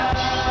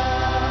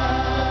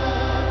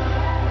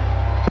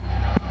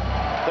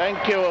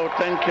Thank you.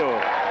 Thank you.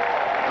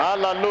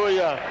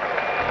 Hallelujah.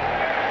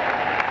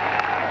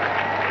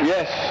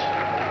 Yes.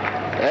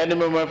 Any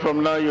moment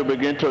from now, you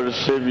begin to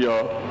receive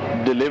your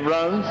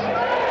deliverance.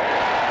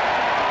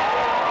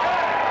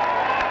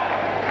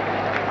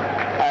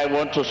 I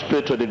want to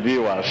speak to the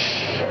viewers.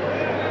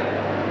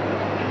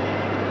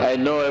 I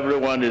know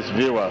everyone is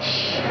viewers.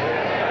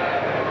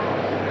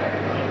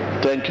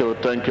 Thank you,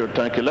 thank you,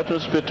 thank you. Let me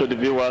speak to the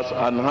viewers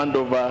and hand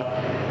over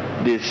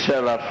the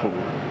seraphim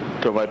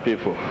to my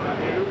people.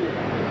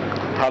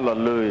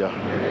 Hallelujah.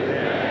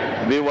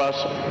 Viewers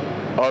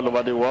all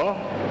over the world.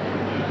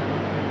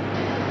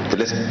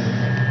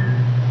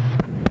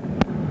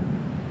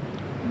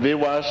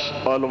 Viewers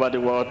all over the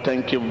world,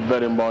 thank you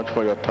very much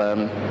for your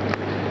time.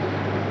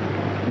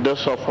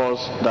 Those of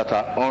us that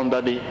are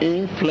under the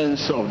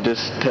influence of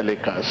this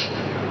telecast,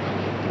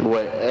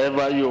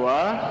 wherever you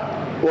are,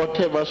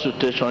 whatever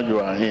situation you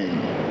are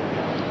in,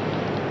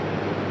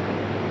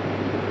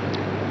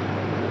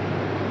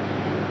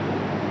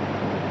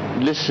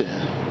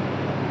 listen.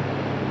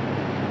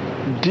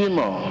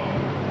 Demon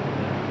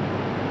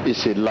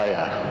is a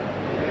liar.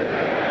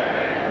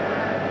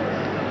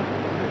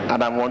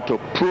 And I want to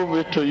prove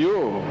it to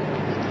you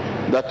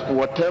that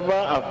whatever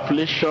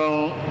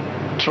affliction,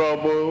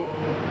 trouble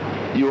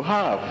you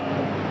have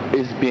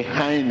is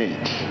behind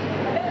it.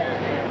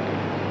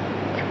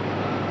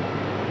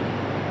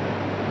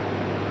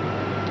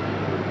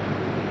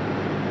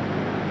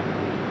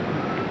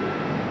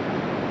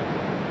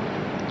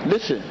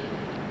 Listen,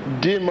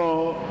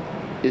 demon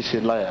is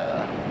a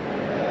liar.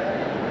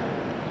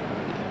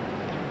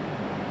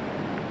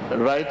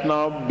 Right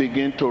now,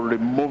 begin to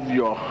remove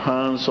your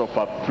hands of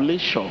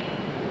affliction,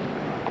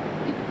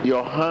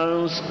 your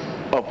hands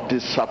of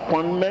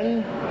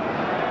disappointment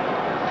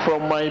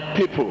from my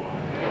people.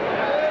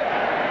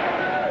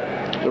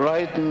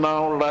 Right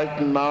now,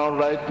 right now,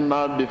 right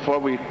now, before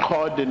we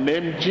call the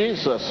name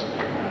Jesus,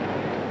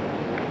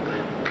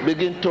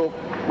 begin to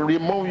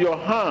remove your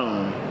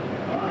hand.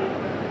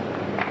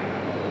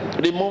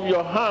 Remove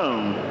your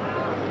hand.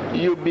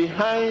 You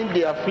behind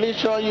the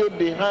affliction, you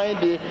behind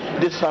the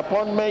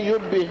disappointment, you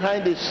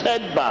behind the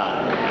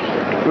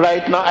setback.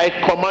 Right now, I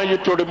command you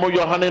to remove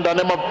your hand in the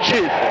name of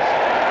Jesus.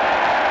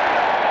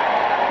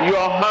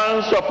 Your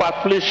hands of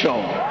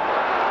affliction.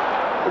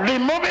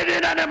 Remove it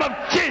in the name of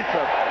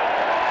Jesus.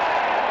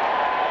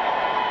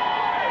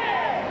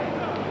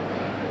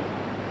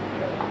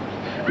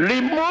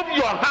 Remove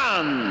your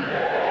hand.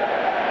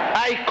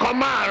 I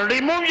command,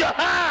 remove your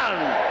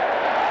hand.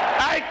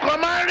 I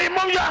command,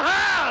 remove your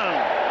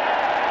hand.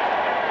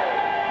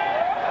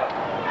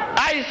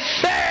 I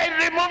say,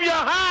 remove your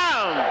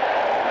hand.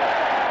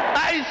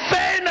 I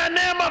say in the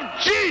name of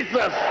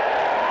Jesus,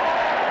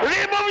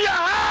 remove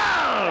your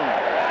hand.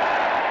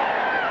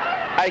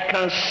 I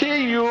can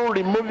see you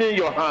removing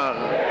your hand.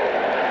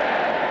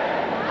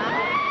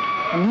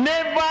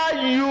 Never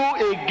you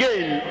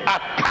again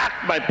attack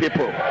my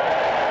people.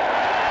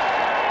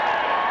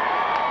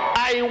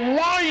 I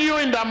warn you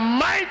in the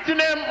mighty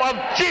name of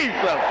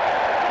Jesus.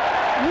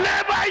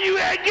 Never you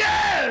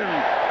again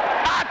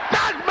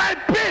attack my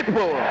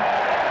people.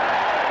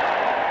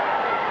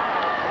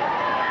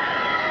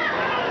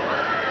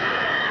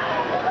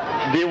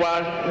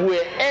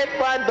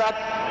 Wherever that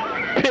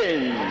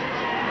pain,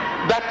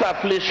 that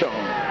affliction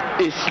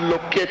is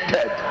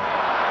located,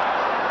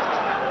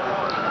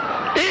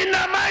 in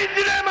the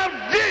mighty name of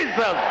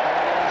Jesus,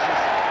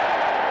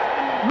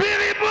 be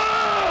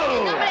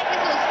removed.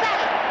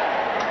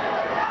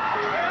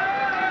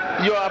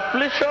 Your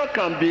affliction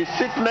can be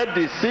sickness,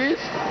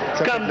 disease,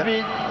 can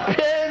be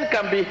pain,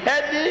 can be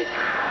headache,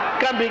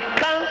 can be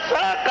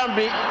cancer, can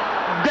be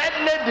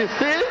deadly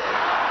disease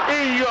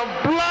in your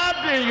blood,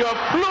 in your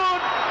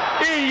fluid,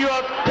 in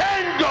your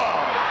tendon.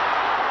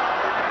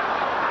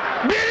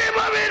 Be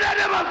removed in the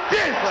name of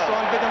Jesus.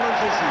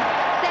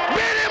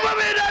 Be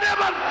removed in the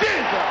name of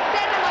Jesus.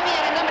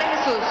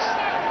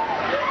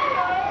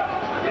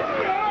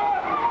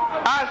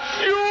 As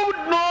you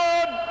know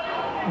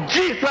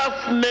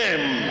Jesus'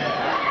 name,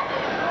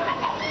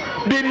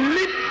 be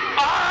lifted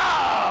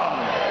up.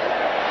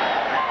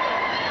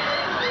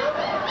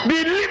 Be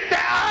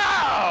lifted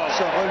up.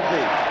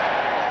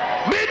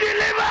 Be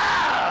delivered.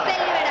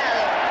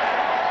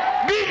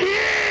 Be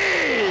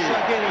healed.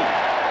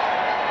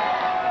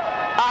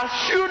 As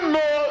you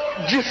know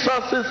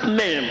Jesus'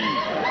 name,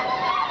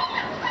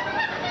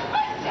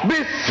 be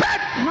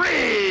set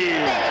free.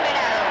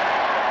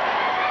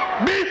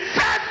 Be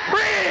set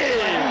free.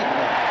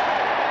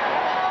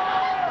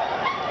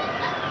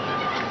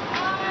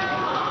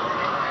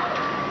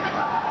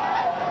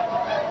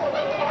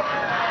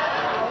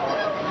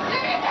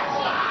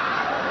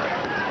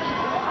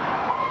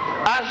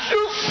 As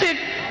you seek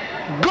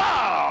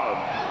God,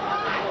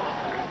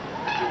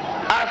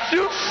 as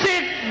you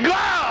seek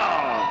God,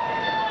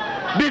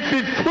 be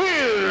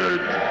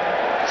fulfilled.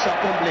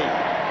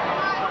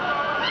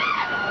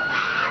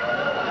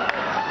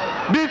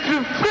 Be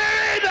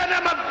fulfilled in the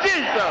name of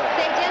Jesus.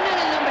 Se llena en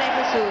el nombre de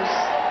Jesús.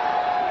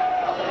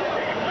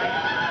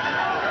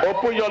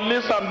 Open your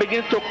lips and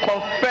begin to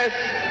confess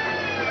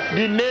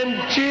the name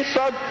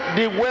Jesus,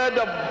 the word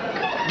of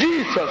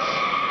Jesus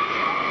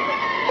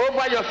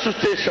over your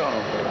situation.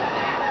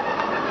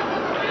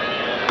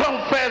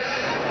 Confess.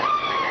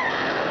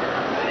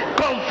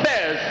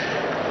 Confess.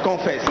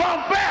 Confesse.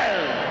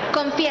 Confess.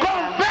 Confiesa.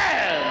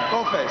 Confess.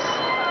 Confesse.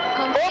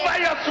 Over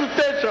your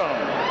situation.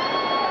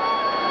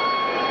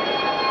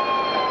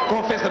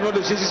 Confesse le nom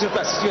de Jésus sur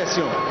ta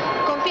situation.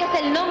 Confiesa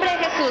el nombre de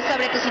Jesús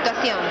sobre tu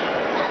situación.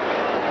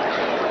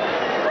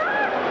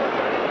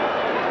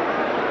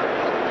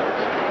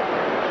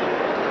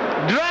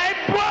 Dry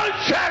bones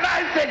shall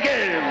rise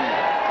again.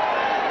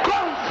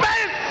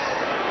 Confess.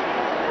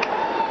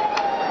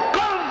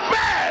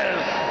 Confess.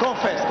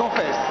 Confesse,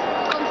 confesse.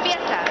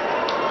 Confiesa.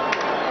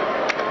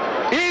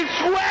 His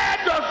word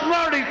does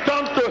not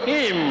return to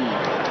him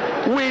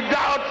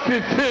without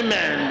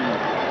fulfillment.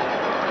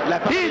 La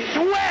parole,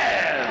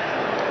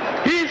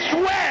 His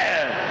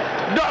word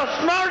does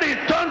not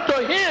return to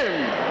him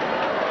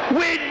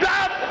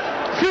without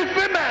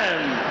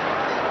fulfillment.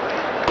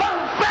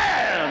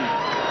 Confirm,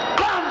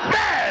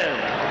 confirm,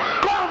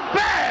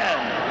 confirm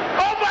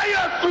over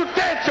your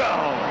situation.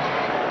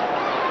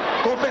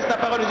 confesse la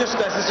parole de Dieu sur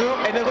ta situation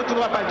et ne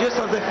retournera pas Dieu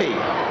sans effet.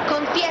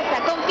 Confiesa.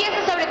 Confiesa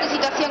sobre tu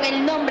situación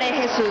el nombre de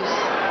Jesús.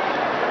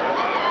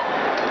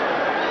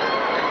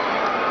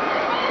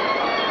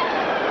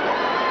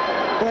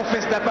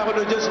 Confesse la parole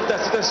de Dieu sur ta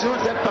situation,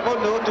 cette parole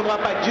ne retournera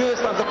pas Dieu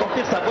sans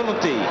accomplir sa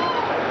volonté.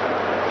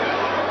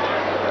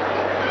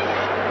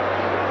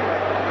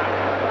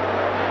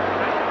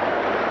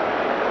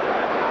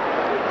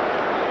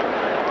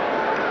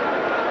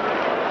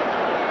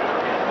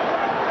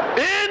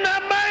 In the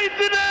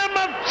mighty name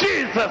of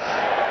Jesus.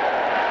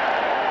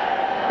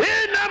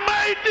 In the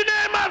mighty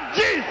name of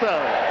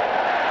Jesus.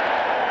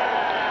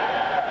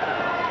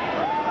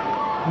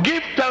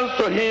 Give thanks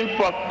to him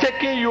for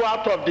taking you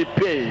out of the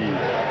pain.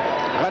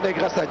 Rendez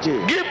grâce à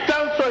Dieu. Give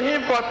thanks to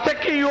him for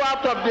taking you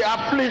out of the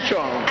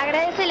affliction.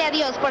 Agradecele a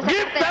Dios por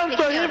Give sacarte de la thanks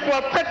to him aflicción.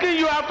 for taking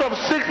you out of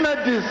sickness,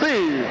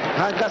 disease.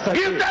 Rends grâce à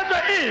Give Dieu. thanks to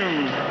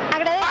him.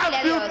 Agradecele a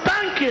As you Dios.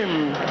 thank him,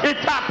 it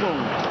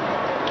happened.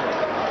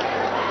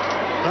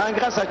 Rends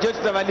grâce à Dieu,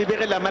 tu vas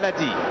libérer la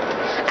maladie.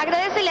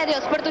 Agradecele a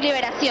Dios por tu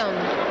liberación.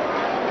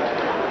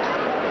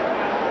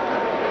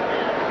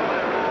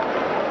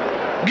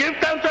 Give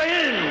thanks to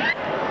him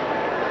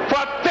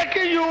for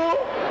taking you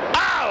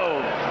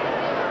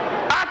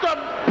out of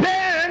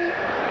pain,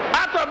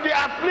 out of the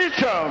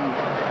affliction,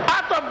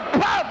 out of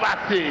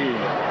poverty.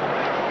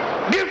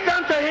 Give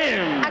thanks to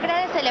him.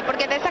 Agradecele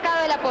porque te he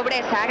sacado de la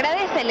pobreza.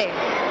 Agradecele.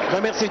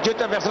 Remercie Dieu,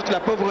 tu as versé toute la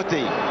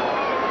pauvreté.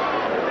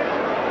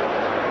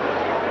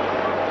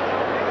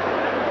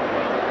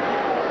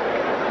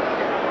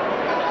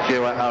 If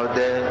you are out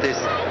there, this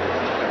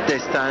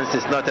distance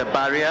is not a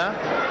barrier.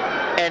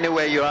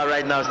 Anywhere you are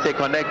right now, stay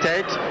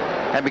connected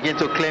and begin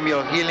to claim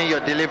your healing, your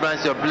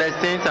deliverance, your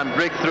blessings and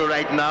breakthrough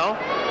right now.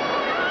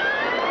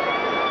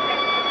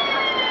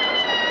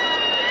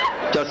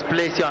 Just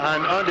place your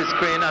hand on the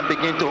screen and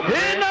begin to In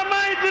pray. the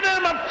mighty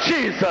name of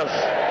Jesus,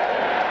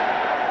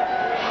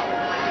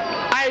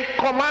 I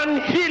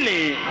command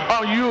healing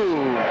on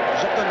you.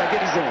 J'entends la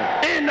guérison.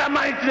 In the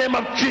mighty name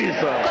of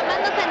Jesus,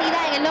 Comando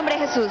sanidad en el nombre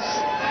de Jesús.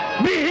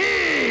 be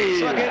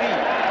Sois healed. guéri.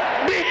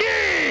 Be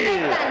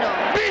healed. Sano.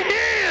 Be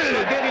healed.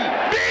 Sois guéri.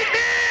 Be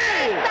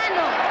healed.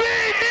 Sano. Be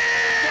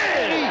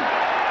healed.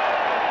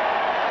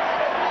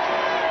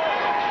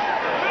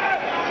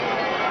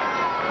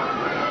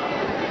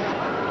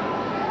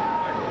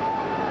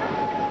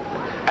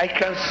 I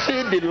can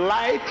see the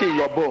light in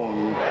your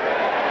bone.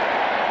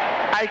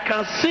 I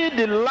can see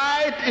the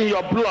light in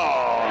your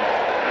blood.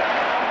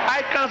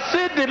 I can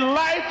see the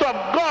light of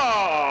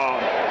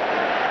God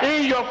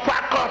in your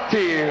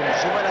faculty.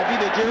 Je vois la vie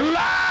de Dieu.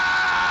 Light!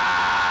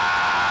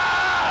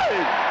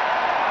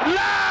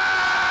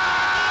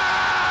 Light!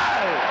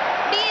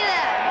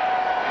 Vida.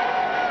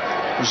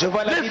 Je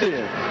vois la vie de Listen,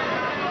 Dieu.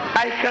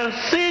 I can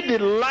see the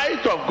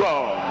light of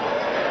God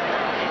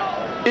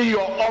in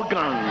your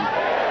organ.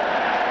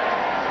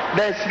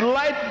 There's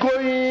light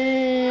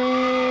going.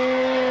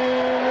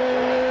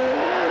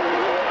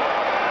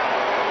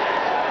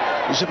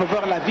 Je peux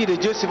voir la vie de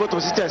Dieu sur votre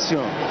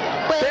situation.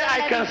 Puedo Say, ver I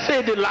la can luz.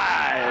 see the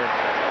light.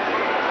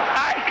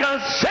 I can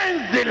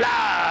sense the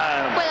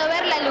light. Puedo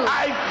ver la luz.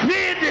 I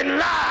feel the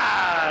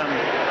light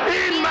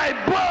in my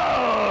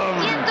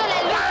bones. Siento la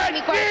luz en mi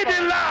I feel cuerpo.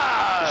 the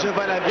light Je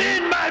vois la vie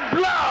in my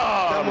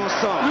blood. dans mon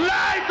sang.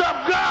 Light of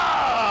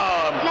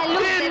God La luz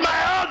de in Dios.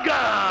 my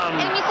organ.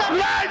 En mis órganos.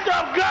 Light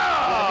of La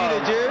vie de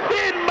God Dieu.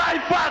 in my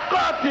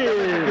faculty.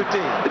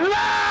 faculté.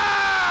 Light.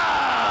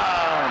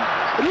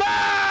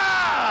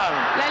 Light.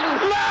 La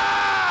luz.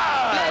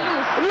 Light. La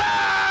luz.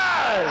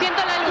 Light.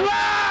 Siento la luz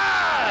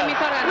Light. en mis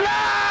órganos.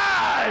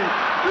 Light.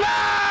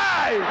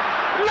 Light.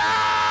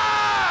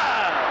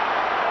 Light.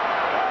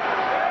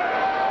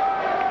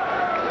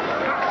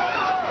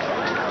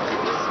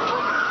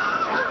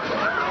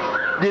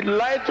 The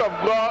light of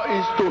God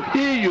is to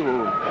heal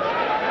you.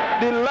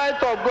 The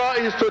light of God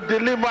is to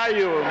deliver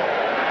you.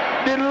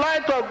 The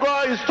light of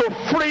God is to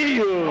free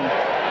you.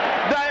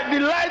 The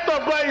light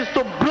of God is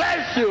to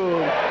bless you.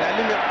 La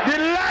lumière. The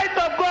light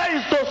of God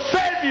is to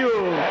save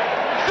you.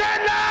 Say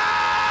no!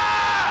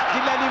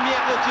 Dis la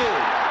lumière de Dieu.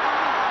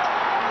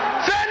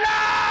 Say no!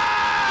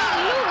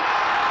 Luz.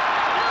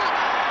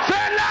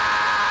 Say no!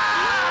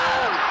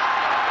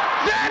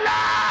 Say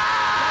no!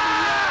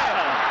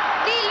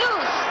 Di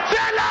luz.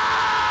 Say no!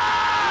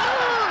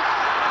 Luz.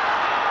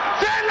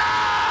 Say no!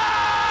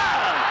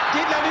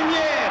 Dis la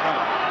lumière.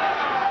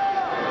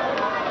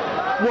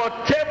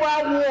 Whatever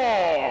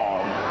war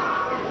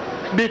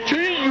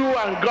between you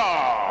and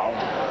God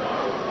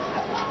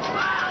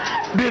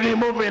be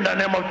removed in the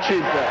name of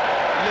Jesus.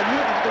 Les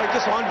murs de l'autorité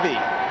sont enlevés.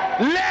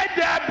 Let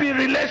there be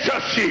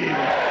relationship. Il y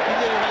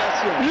a une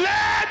relation.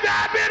 Let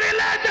there be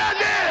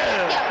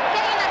relationship. Que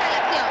hay una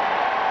relación.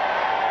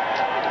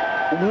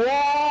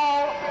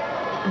 War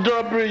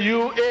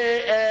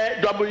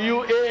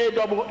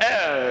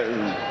W-A-W-A-L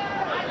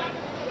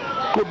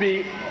could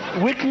be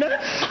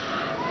weakness,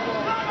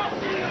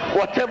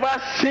 whatever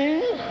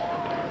sin,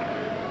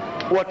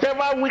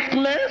 whatever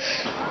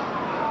weakness,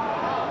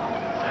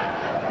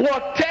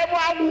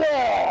 whatever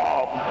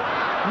war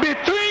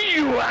between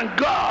you and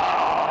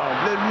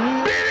God, Le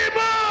mur be de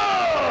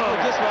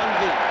removed, Dieu soit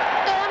enlevé.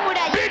 Toda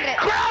muralla be entre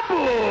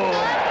crumbled.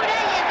 toda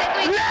muralla entre tú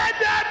y Dios Let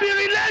there be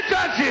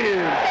relationship.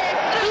 se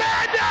destruye.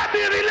 Let there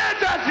be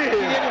relationship. Il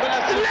y a une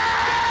relation.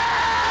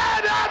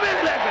 Let there be Que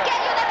relationship.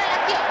 hay una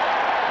relación.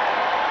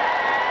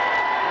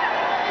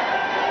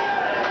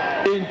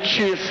 In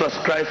Jesus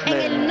Christ's En el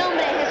name,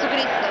 nombre de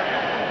Jesucristo.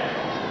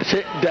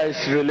 say there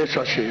is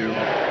relationship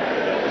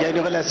Il y a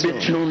une relation.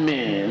 between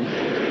me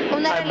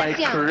Una and my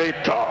relación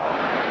Creator,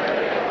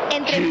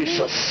 entre mí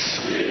Jesus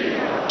y mi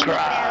Christ.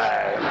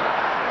 Creador,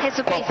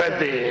 Jesucristo.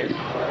 Confess it.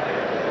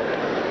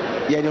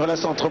 Il y a une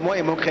relation entre moi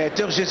et mon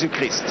Créateur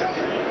Jésus-Christ.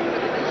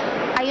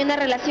 Hay una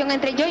relación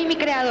entre yo y mi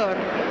Creador,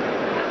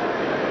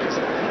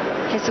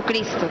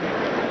 Jesucristo.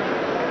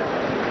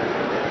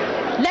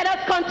 Let us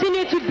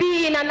continue to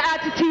be in an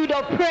attitude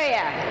of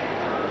prayer.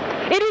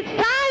 It is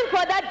time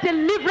for that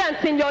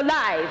deliverance in your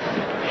life.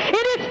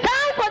 It is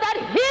time for that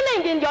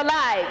healing in your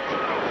life.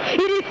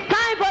 It is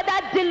time for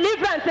that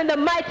deliverance in the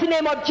mighty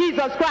name of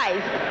Jesus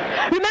Christ.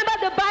 Remember,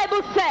 the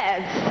Bible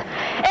says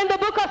in the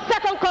book of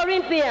 2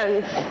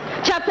 Corinthians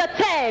chapter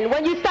 10,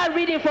 when you start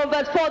reading from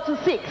verse 4 to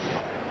 6,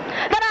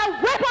 that our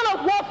weapon of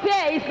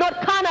warfare is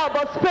not carnal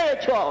but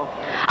spiritual.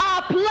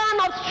 Our plan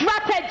of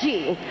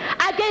strategy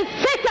against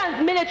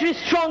Satan's military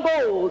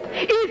stronghold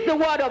is the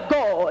word of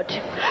God.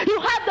 You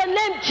have the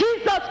name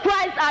Jesus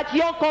Christ at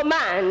your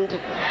command,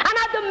 and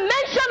at the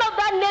mention of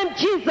that name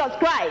Jesus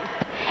Christ,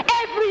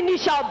 every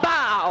knee shall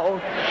bow,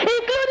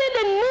 including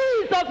the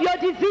knees of your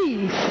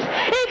disease,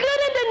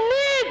 including the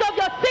knees of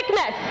your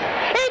sickness,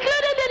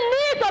 including the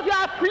knees of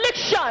your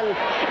affliction.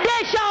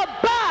 They shall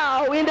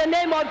bow in the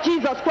name of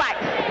Jesus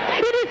Christ.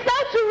 It is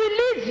time to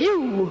release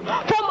you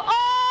from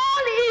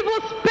all evil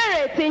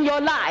spirits in your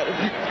life.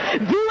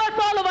 Viewers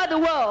all over the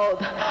world,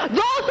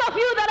 those of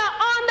you that are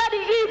under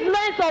the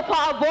influence of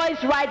our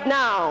voice right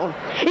now,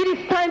 it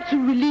is time to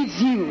release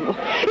you.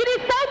 It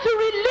is time to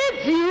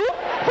release you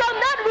from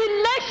that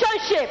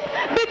relationship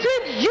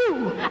between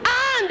you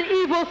and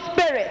evil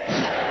spirits.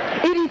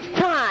 It is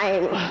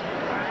time.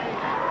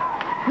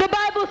 The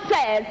Bible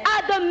says,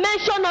 at the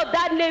mention of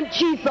that name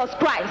Jesus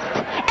Christ,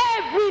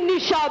 every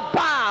knee shall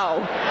bow.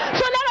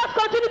 So let us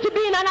continue to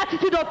be in an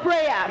attitude of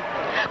prayer.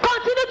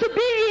 Continue to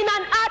be in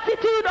an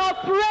attitude of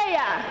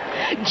prayer.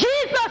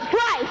 Jesus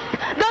Christ,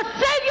 the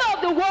Savior of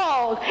the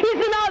world, is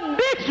in our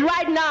midst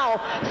right now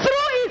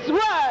through His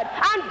Word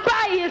and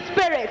by His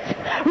Spirit.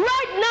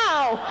 Right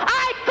now,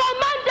 I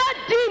command that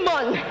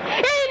demon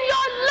in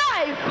your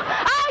life.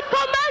 I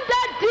command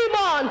that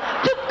demon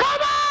to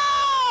come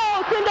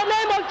out in the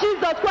name of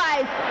Jesus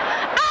Christ.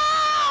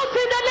 Out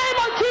in the name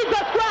of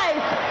Jesus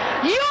Christ.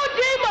 You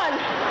demon,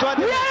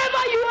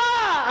 wherever you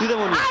are,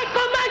 I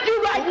command you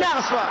right now.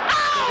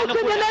 Out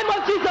in the name of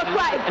Jesus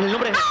Christ.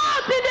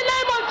 Out in the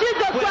name of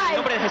Jesus Christ.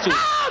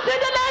 Out in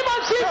the name of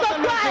Jesus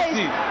Christ.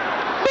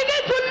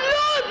 Begin to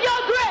lose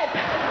your grip.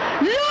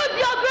 Lose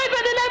your grip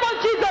in the name of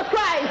Jesus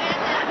Christ.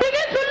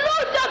 Begin to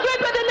lose your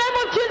grip in the name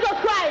of Jesus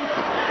Christ.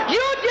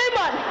 You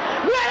demon,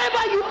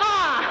 wherever you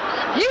are.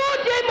 You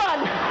demon,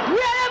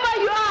 wherever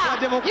you are.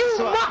 You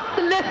must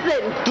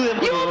listen.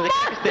 You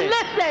must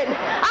listen.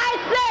 I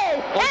say,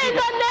 in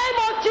the name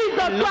of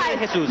Jesus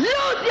Christ, lose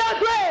your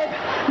grip.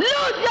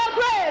 Lose your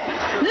grip.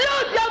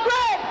 Lose your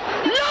grip.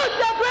 Lose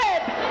your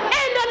grip.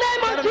 In the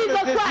name of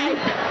Jesus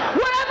Christ.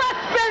 Whatever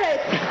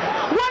spirit,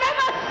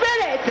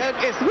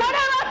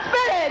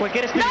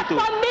 that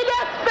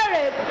familiar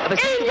spirit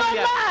in your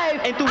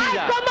life, I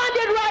command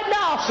it right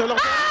now.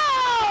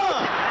 Out!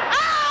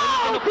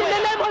 Out in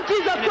the name of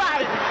Jesus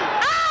Christ.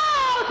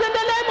 Out in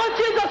the name of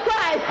Jesus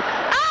Christ.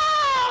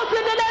 Out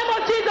in the name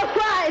of Jesus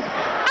Christ.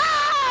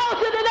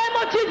 Out in the name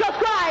of Jesus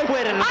Christ.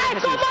 I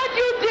command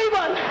you,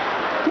 demon,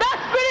 that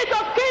spirit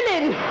of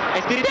killing,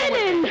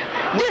 stealing,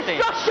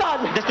 destruction.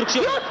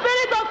 You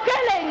spirit of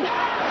killing,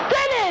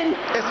 stealing,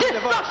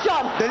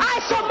 destruction. I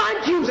command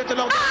you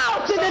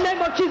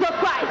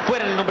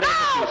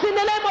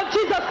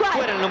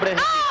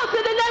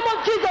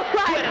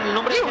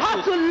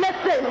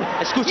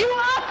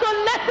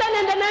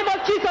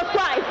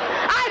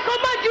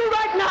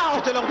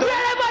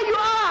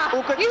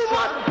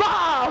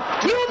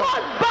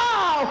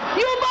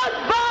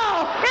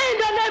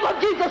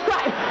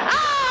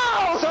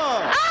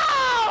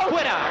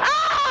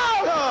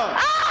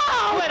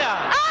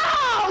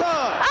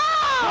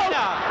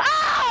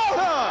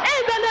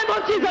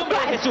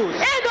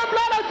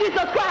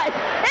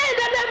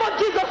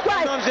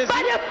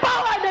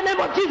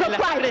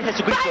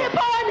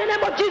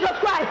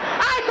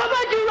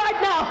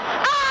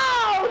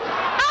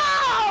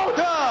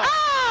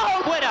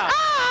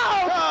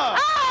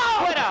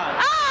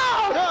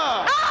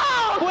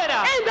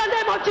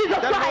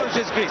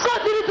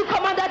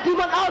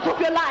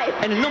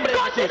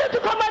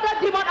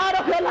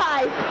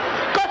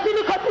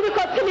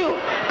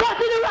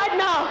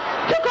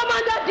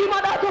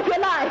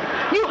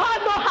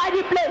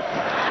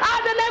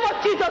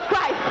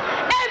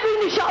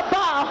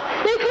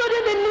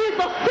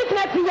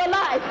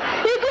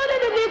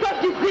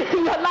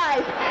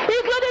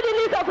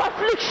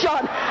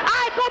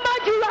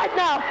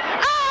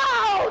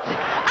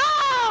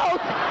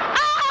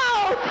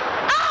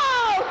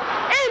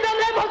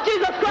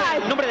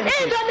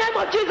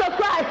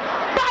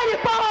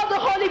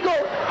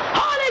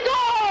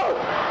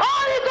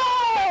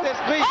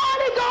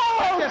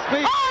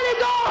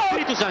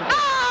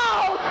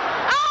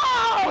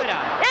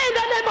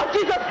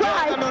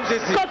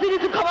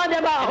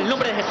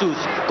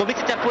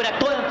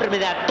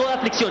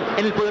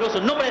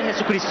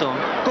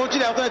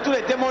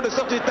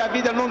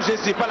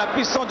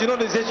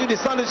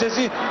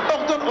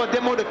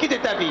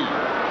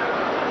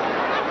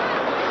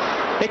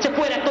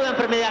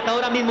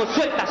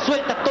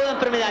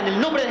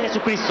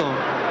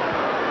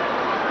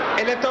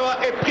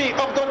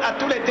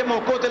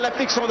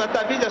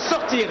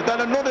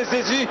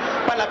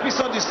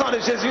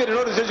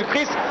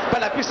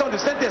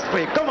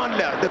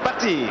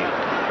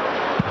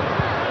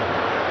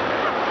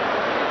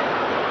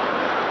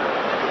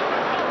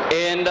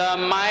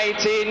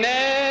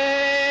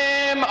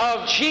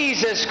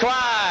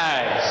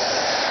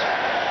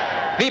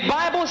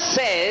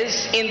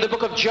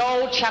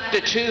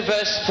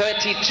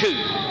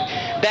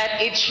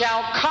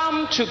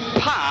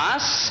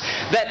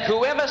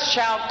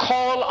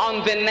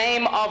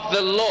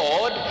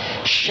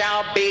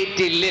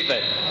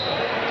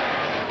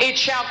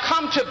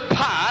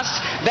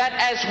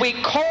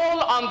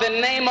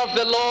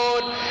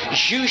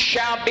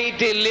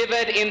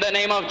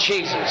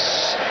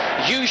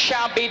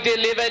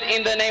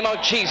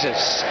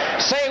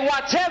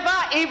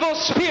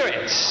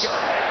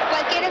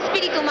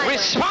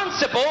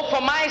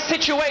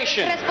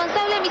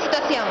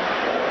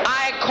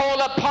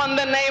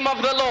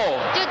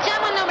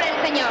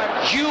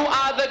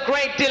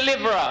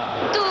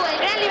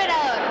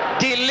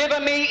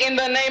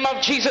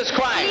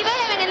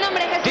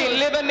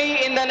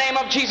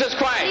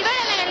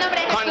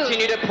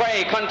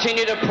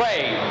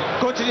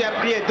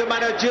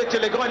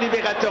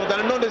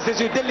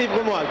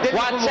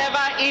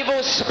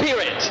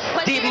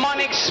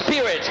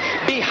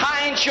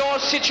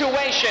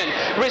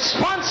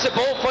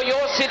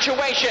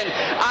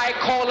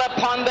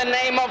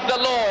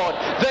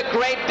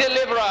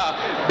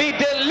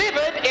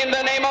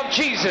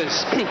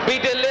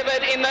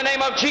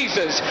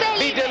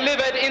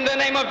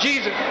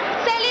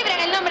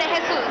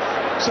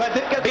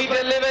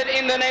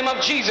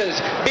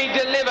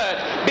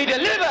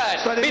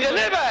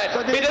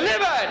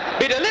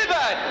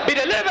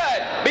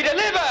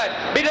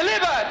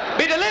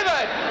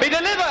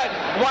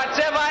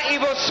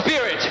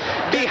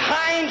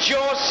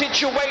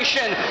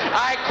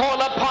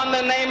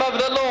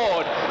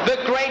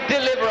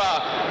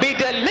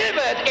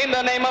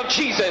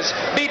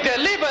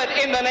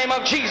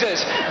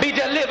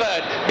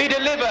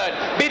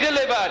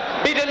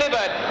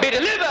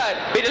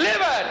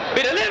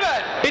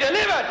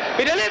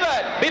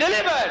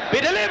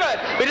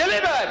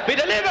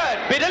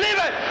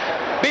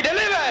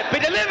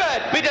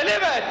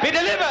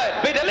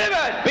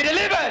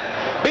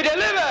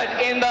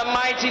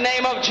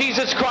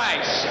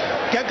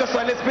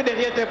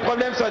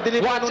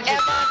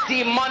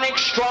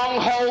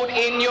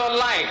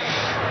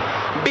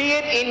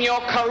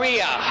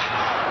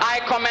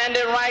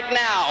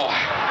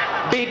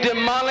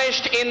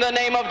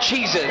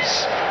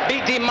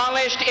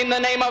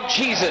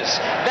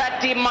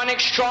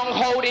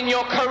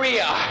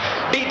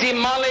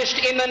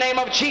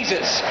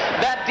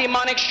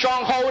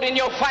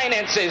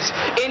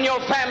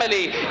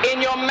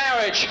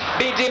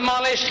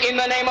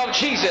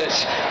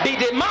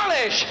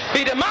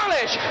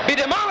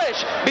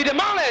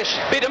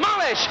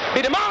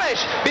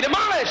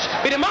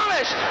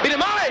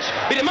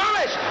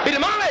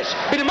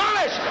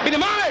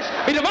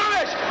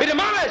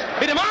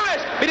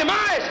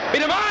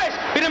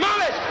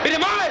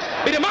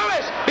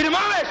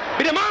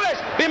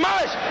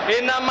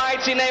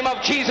mighty name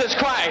of Jesus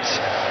Christ,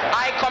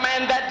 I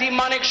command that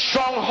demonic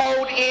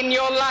stronghold in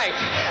your life,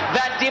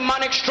 that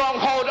demonic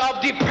stronghold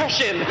of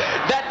depression,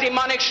 that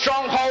demonic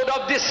stronghold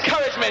of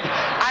discouragement,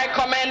 I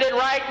command it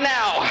right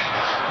now.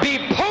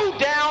 Be pulled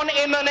down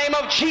in the name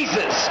of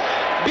Jesus.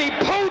 Be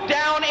pulled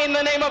down in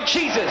the name of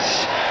Jesus.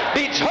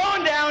 Be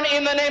torn down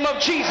in the name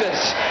of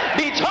Jesus.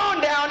 Be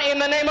torn down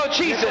in the name of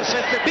Jesus.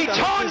 Be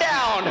torn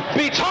down.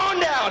 Be torn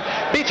down.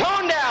 Be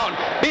torn down.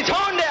 Be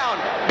torn down.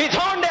 Be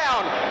torn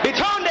down. Be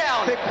torn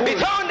down. Be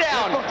torn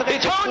down. Be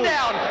torn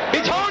down.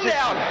 Be torn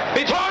down.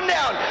 Be torn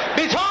down.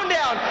 Be torn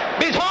down.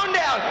 Be torn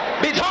down.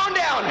 Be torn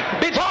down.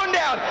 Be torn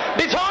down.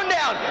 Be torn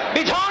down.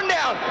 Be torn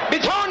down. Be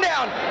torn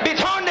down. Be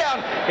torn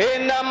down.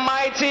 In the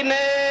mighty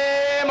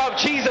name of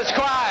Jesus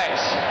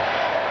Christ,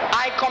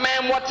 I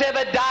command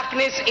whatever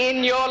darkness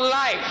in your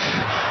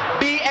life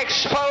be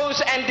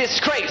exposed and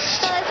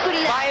disgraced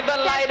by the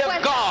light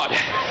of God.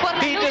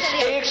 Be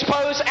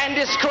exposed and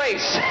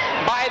disgraced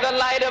by the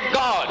light of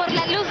God.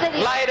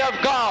 Light of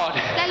God.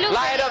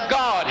 Light of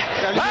God.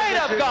 Light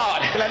of God.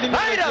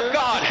 Light of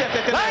God.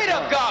 Light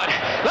of God.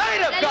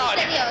 Light of God.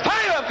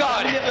 Fire of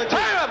God.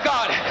 Fire of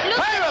God.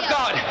 Fire of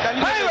God.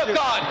 Fire of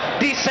God.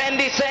 Descend,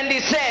 descend,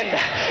 descend.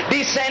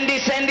 Descend,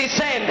 descend,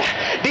 descend.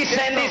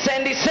 Descend,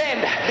 descend,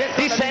 descend.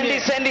 Descend,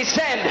 descend,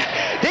 descend.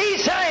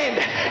 Descend.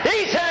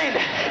 Descend.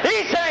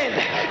 Descend.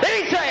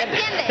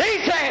 Descend.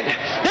 Descend.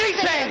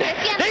 Descend.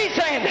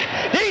 Descend.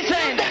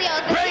 Descend.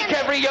 Break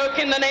every yoke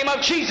in the name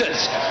of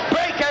Jesus.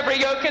 Break every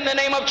yoke in the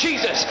name of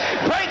Jesus.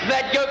 Break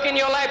that yoke in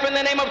your life in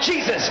the name of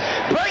Jesus.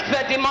 Break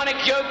that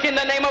demonic yoke in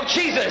the name of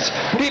Jesus.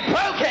 Be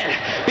broken.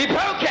 Be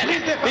broken.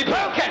 Be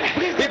broken.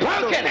 Be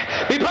broken.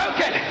 Be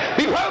broken.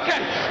 Be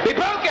broken. Be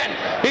broken.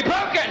 Be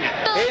broken.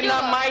 In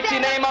the mighty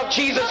name of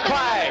Jesus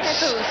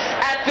Christ.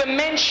 At the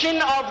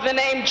mention of the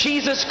name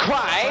Jesus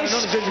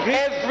Christ,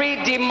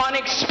 every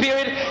demonic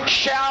spirit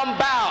shall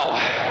bow.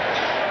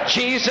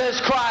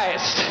 Jesus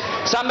Christ.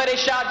 Somebody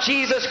shout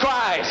Jesus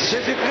Christ.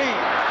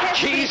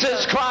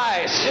 Jesus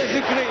Christ.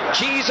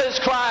 Jesus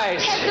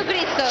Christ.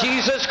 Jesus Christ.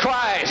 Jesus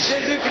Christ.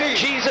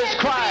 Jesus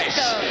Christ.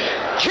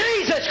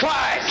 Jesus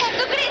Christ.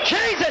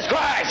 Jesus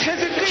Christ.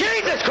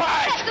 Jesus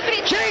Christ.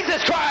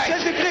 Jesus Christ.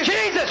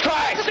 Jesus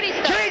Christ.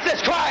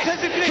 Jesus Christ.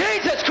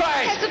 Jesus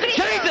Christ.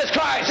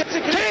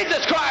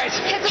 Jesus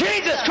Christ.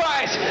 Jesus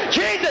Christ.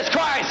 Jesus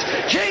Christ.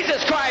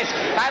 Jesus Christ.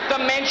 At the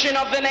mention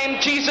of the name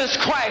Jesus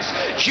Christ,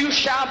 you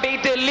shall be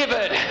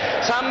delivered.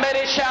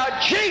 Somebody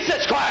shout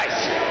Jesus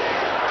Christ.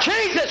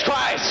 Jesus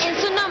Christ.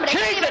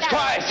 Jesus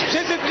Christ.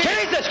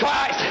 Jesus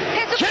Christ.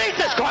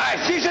 Jesus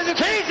Christ.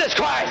 Jesus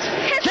Christ.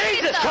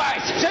 Jesus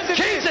Christ.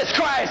 Jesus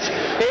Christ.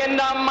 In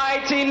the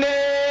mighty name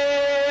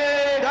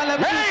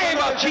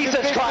of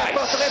Jesus Christ.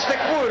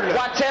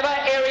 Whatever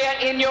area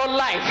in your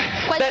life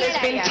that has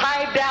been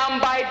tied down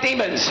by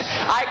demons,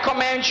 I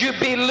command you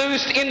be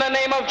loosed in the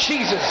name of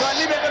Jesus.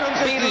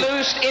 Be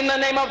loosed in the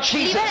name of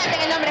Jesus.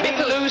 Be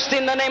loosed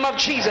in the name of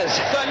Jesus.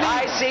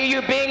 I see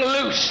you being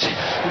loosed.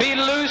 Be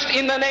loosed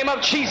in the name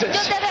of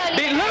Jesus.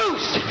 Be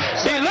loosed.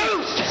 Be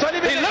loosed. Be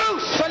loosed. Be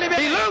loosed.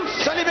 Be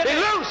loosed. Be loosed. Be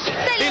loosed.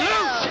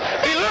 Be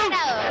loosed.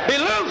 Be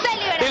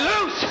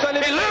loosed.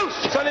 Be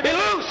loosed. Be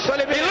loosed.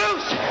 Be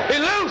loosed. Be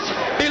loosed.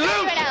 Be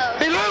loosed.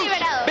 Be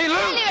loosed. Be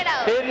loosed.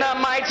 In the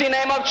mighty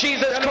name of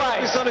Jesus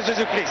Christ.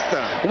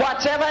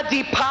 Whatever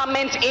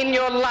department in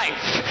your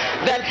life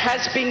that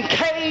has been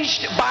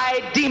caged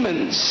by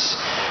demons,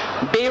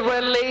 be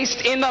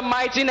released in the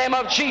mighty name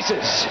of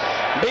Jesus.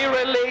 Be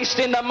released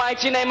in the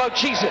mighty name of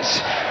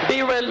Jesus.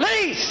 Be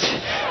released.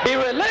 Be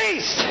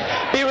released.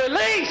 Be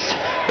released.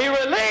 Be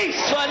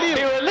released.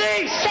 Be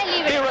released.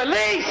 Be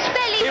released.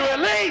 Be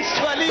released.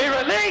 Be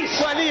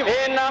released.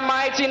 In the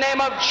mighty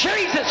name of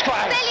Jesus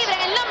Christ. Sé libre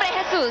en el nombre de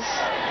Jesús.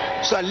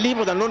 Sois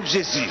libre dans le nom de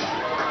Jésus.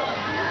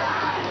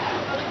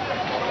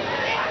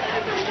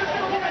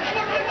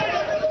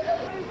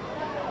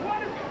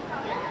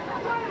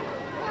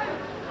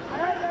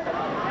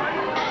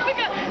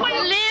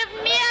 Leave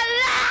me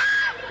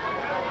alone!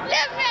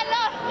 Leave me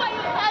alone!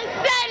 I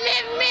said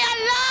leave me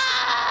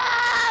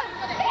alone!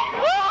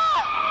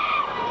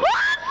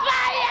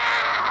 Fire!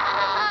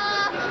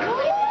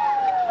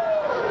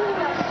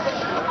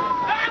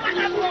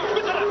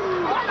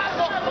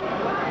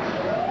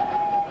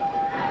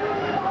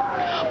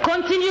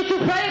 Continue to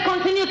pray,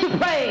 continue to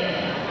pray.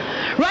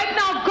 Right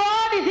now,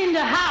 God is in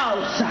the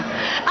house.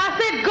 I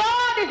said,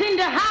 God is in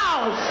the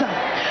house.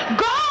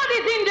 God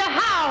is in the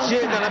house. Dieu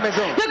est dans la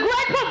maison. The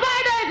great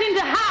provider is in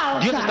the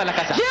house. Dios está en la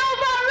casa.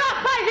 Jehovah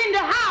Rapha is in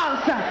the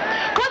house.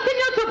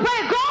 Continue to pray.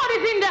 God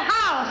is in the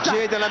house.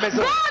 Dieu est dans la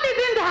maison. God is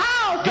in the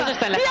house. Dios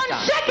está en la The casa.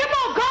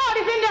 unshakable God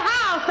is in the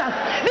house.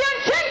 The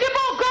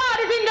unchangeable God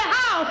is in the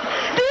house.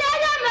 The I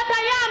am that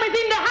I am is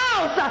in the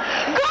house.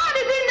 God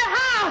is in the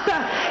house.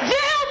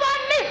 Jehovah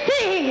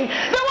Nissi,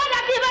 the one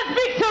that gives us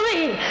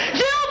victory.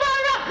 Jehovah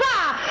Rapha,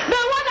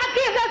 the one that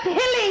gives us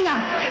healing.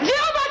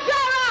 Jehovah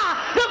Jireh,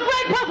 the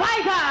great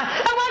provider.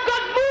 And when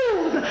God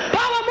moves,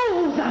 power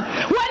moves.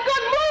 When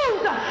God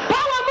moves,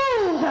 power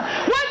moves.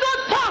 When God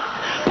talks,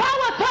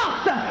 power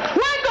talks.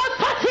 When God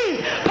touches,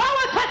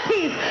 power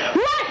touches.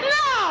 Right now,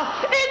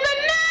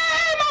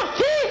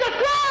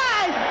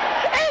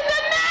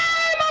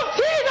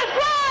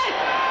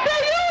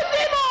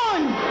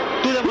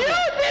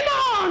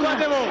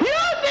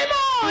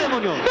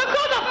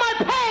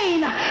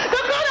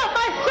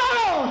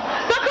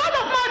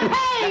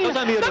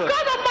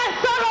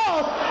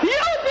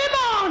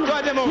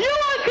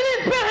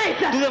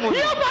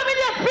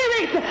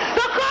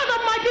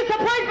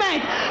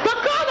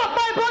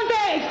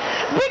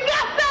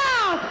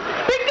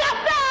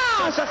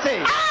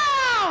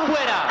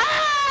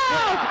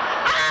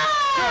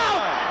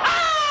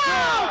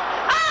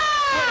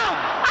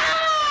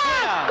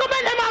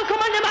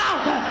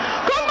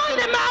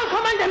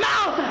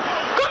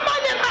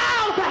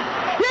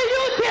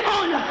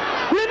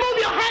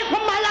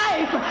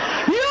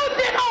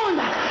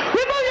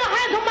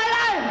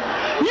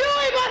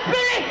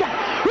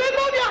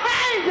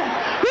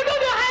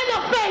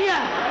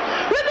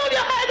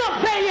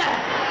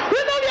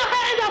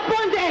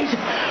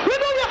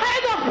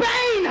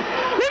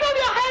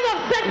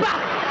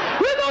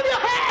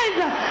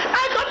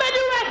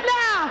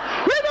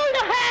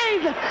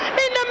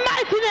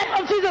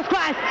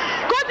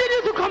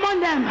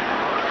 them.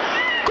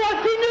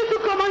 Continue to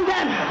command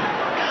them.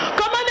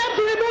 Command them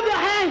to remove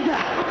your hands.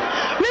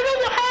 Remove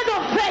your hands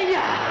of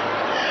failure.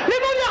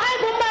 Remove your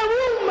hands from my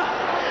womb.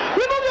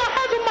 Remove your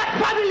hands from my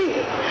family.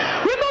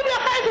 Remove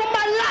your hands from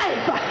my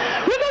life.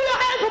 Remove your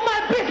hands from my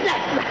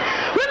business.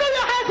 Remove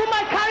your hands from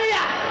my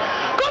career.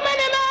 Command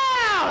them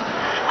out.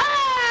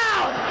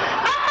 Out.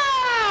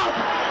 Out.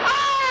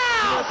 Out.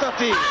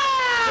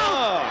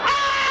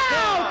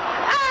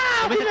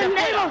 Out. In the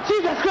name of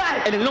Jesus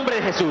Christ. En el nombre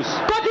de Jesús.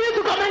 Continue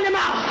to command them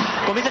out.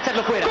 Comienza a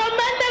echarlo fuera.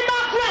 Command them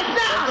out right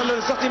now. Ordonne-le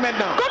de sortir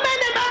maintenant. Command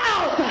them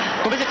out.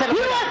 Comienza a echarlo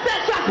You fuera.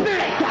 ancestral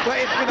spirit.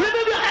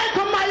 Remove your hands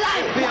from my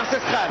life. Esprit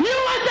ancestral. You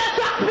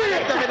ancestral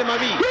spirit. Quítame de ma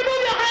vie.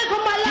 Remove your hands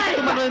from my life.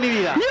 Quita tu mano de mi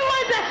vida. You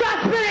ancestral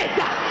spirit.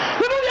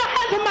 Remove your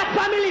hands from my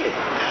family.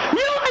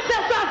 You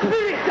ancestral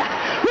spirit.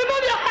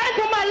 Remove your hands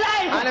from my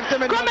life. Enlève-toi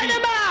de ma Command vie.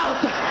 them out.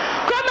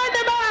 Command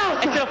them out.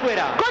 Échalo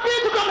fuera.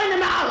 Continue to command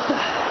them out.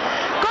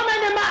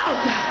 Command them out.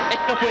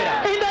 Échalo fuera.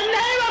 In the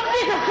name of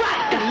Jesus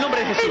Christ. En el nombre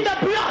de Jesús. In the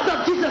blood of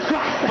Jesus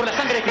Christ. Por la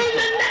sangre de In Cristo.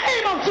 the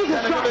name of Jesus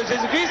Dans le nom de Christ.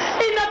 Jésus-Christ.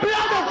 In the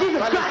blood of Jesus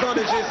Par le sang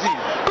de Christ. Jésus.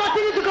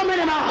 Continue to command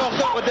them out.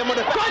 Ordonne aux démons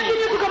de partir.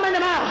 Continue to command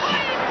them out.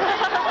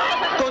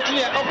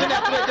 Continue à ordonner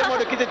à tous les démons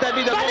de quitter ta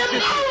vie dans le By nom de the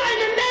Jésus. power in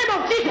the name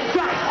of Jesus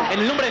Christ. En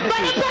el nombre de By the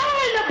Jesús.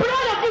 power in the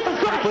blood of Jesus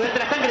Por el Christ. poder de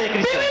la sangre de Be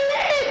Cristo.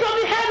 released from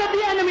the hand of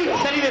the enemy.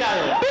 Sea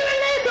liberado. Be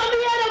released from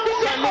the hand of the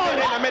Sois libéré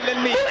de la main de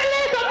devil. l'ennemi. Be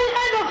released from the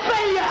hand of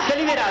failure. Sea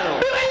liberado.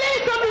 Be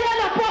released from the hand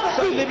of Sois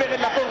poverty. libéré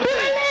de la Be pauvreté.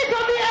 released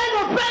from the hand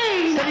of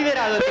pain. Sea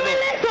liberado Be del dolor.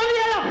 released from the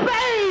hand of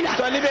pain.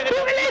 Sois libéré Be de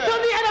la released from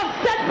douleur. the hand of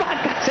setback.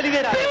 Sea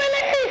liberado. Be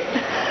released.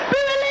 Be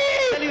Sea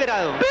released.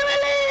 liberado. Be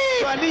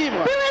released. Sois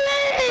libre. Be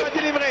released. Sois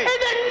délivré. In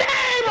the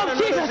name Dans of le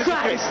nom de Jesus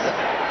Christ. Jésus-Christ.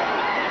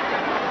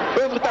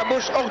 Ouvre ta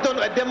bouche, ordonne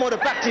aux démons de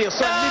partir.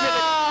 Sois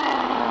libéré.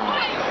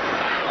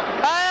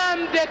 I am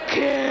the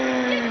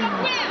king.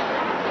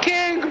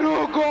 King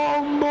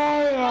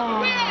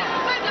Rugomaya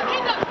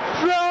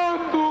from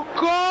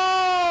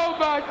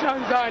Bukoba,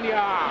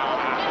 Tanzania.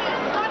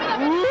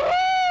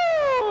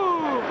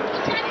 Woo!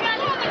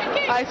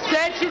 I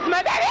said she's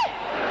my baby.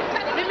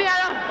 Leave me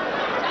alone.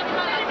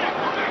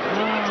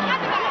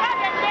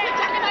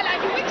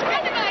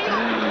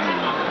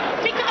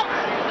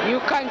 You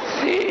can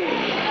see.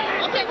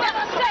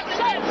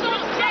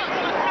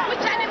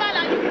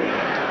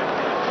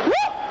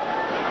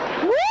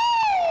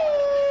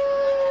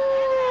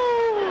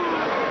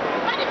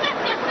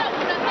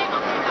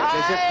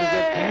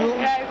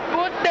 I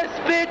put the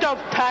spirit of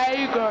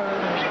tiger.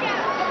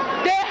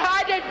 They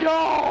had a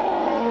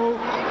dog,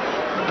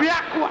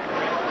 black one.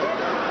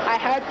 I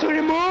had to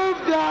remove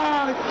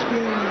that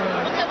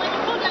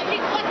spirit.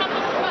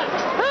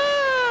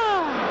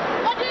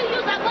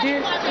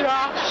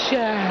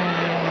 Destruction.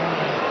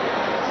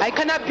 I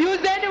can abuse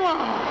anyone.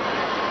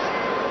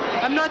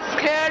 I'm not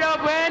scared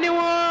of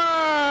anyone.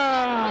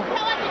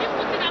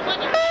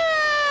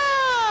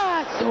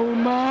 So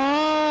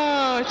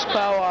much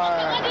power.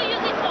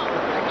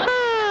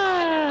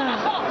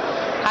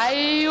 I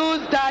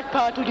use that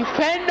power to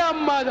defend her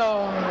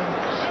mother.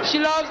 She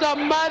loves her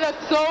mother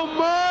so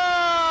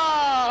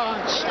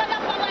much.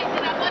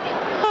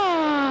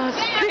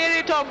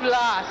 Spirit of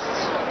lust.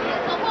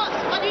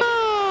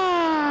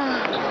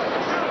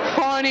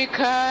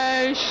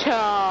 Fornication.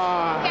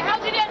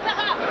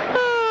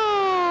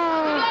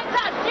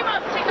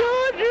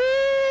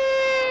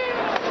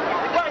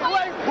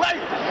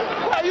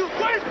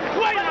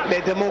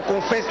 Les démons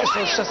confessent et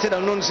sont chassés dans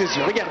le nom de Jésus.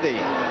 Regardez.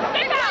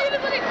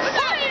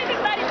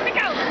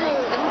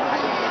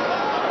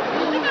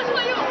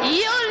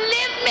 You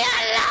leave me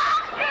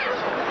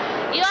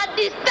alone. You are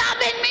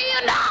disturbing me,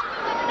 you know.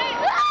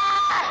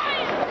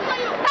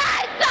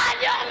 I told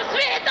you I'm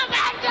spirit of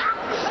anger.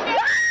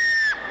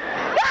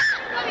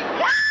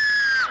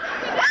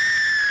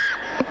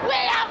 We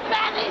have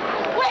many.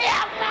 We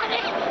have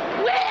many.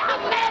 We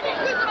have many.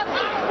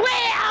 We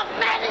have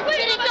many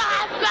spiritual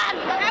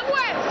husbands.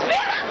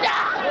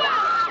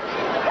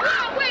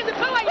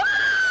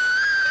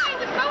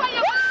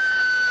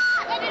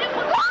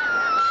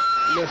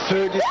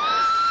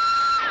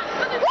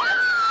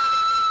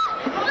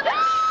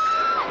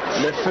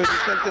 Le feu du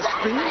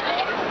Saint-Esprit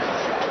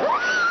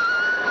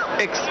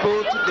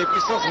expose toutes les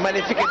puissances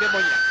maléfiques et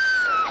démoniaques.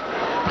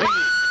 Priez.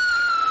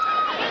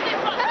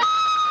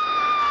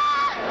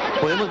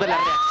 Podemos ver la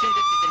reacción de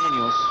estos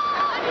demonios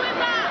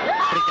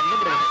frente al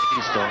nombre de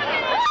Jesucristo.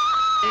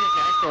 Debes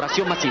a esta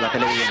oración masiva,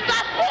 televidente.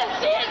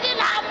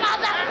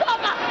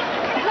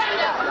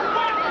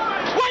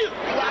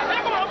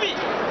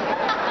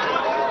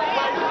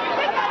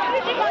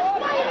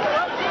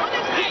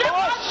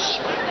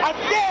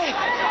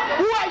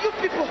 Who are you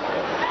people?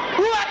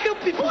 Who are you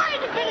people?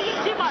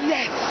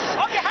 Yes.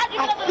 Okay, how do you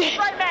know the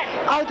destroy men?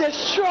 I'll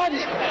destroy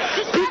them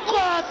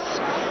because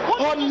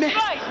of men.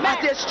 I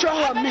destroy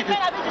How many men. men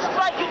have you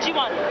destroyed, you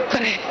demon?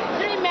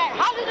 3 men.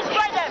 How do you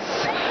destroy them?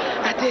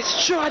 I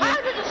destroy them, How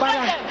do you destroy but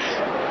them?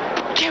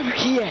 I came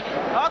here.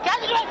 Okay, how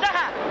do you enter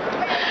her?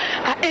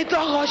 I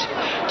interroged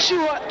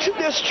through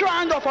the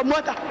strand of a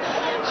mother.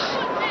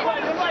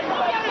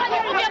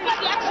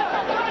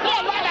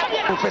 Yeah,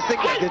 professé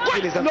qu'il a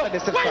détruit les enfants de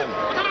cette femme.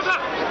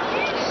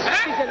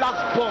 She's the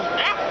last born.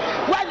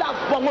 Why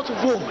last born? What to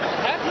do?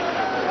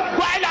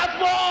 Why last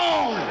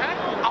born?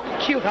 I will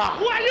kill her.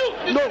 Who are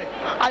you? No,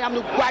 I am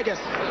the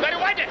widest. Very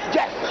widest.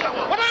 Yes.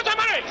 What about your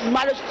marriage?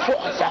 Marriage for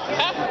herself.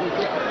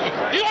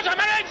 You want your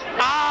marriage?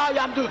 I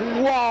am the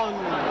one.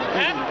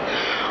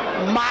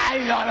 My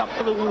honor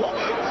for the one.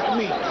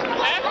 Me.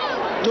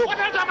 No. What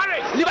about your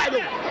marriage? Leave I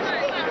alone.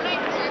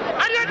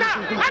 Anita!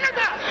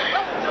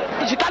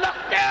 She cannot.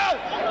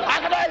 I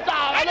cannot enter.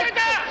 I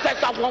cannot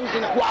sex of one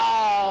thing.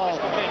 Wow.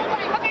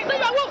 Okay, so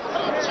you are who?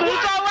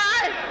 Spiritual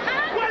wife.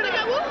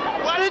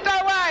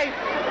 Spiritual wife.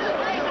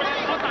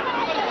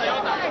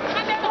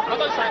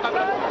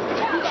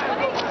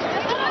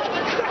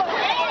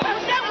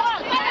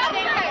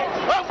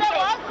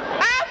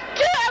 I've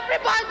killed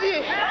everybody.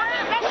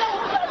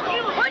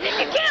 Who did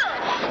you kill?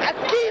 I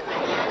killed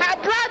her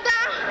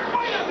brother.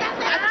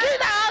 I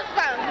killed her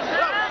husband.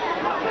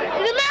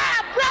 Remember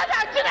her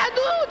brother,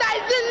 Chinadu, that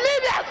is in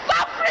Libya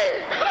suffering.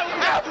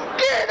 I've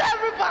killed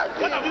everybody.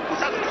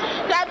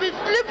 They've been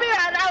sleeping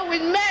around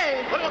with men.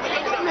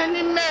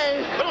 Many men.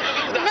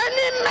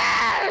 Many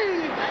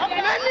men.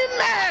 Many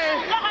men.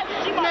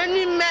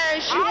 Many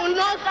men. She will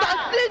not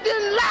succeed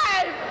in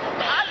life.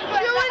 She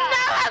will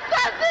never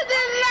succeed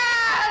in life.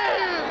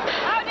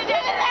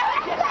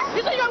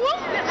 You say you are who?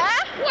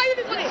 Huh? Who are you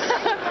this morning?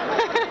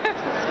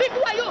 Speak,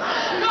 who are you?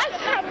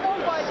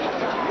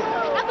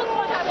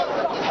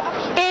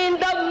 In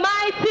the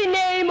mighty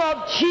name of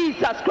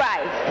Jesus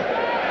Christ.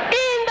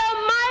 In the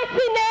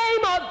mighty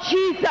name of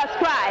Jesus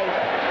Christ.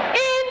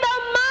 In the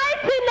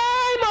mighty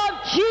name of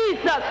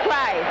Jesus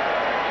Christ.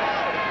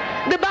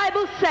 The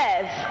Bible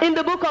says in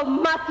the book of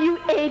Matthew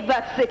 8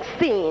 verse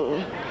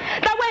 16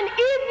 that when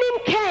evening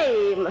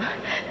came,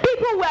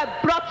 people were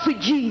brought to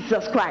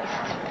Jesus Christ.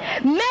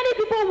 Many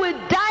people with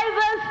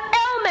diverse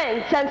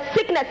ailments and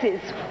sicknesses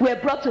were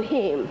brought to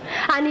him,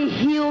 and he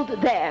healed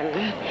them.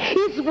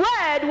 His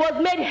word was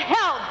made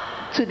health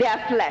to their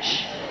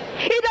flesh.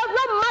 It does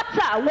not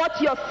matter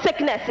what your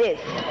sickness is.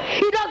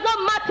 It does not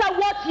matter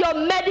what your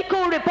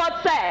medical report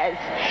says.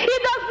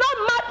 It does not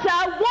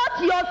matter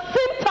what your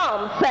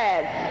symptom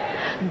says.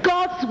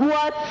 God's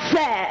word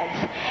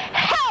says,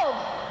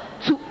 health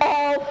to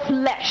all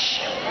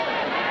flesh.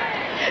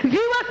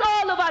 Viewers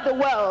all over the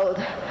world,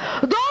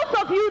 those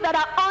of you that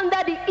are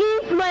under the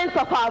influence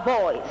of our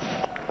voice,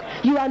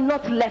 you are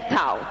not left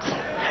out.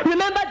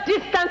 Remember,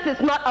 distance is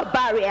not a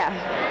barrier.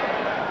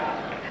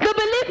 The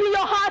belief in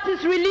your heart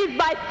is released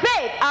by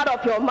faith out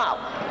of your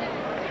mouth.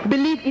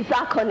 Belief is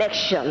our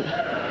connection.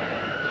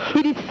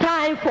 It is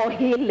time for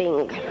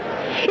healing.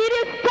 It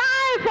is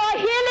time for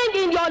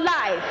healing in your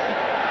life.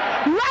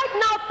 Right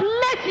now,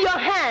 place your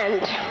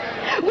hand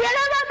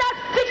wherever that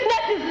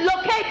sickness is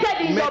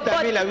located in your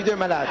body. Wherever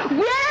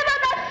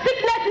that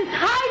sickness is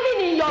hiding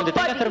in your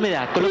body, place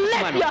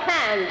your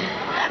hand.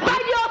 By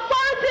the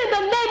authority in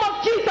the name of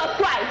Jesus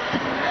Christ,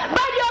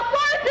 by the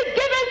authority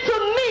given to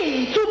me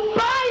to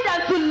bind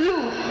and to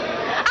loose,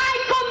 I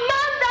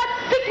command that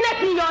sickness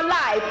in your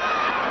life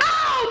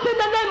out in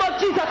the name of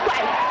Jesus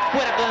Christ.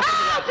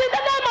 Out in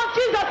the name of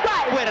Jesus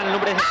Christ.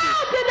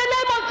 Out in the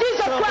name of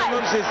Jesus Christ.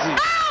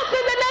 Out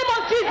in the name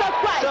of Jesus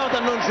Christ.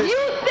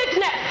 You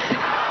sickness.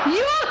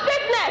 You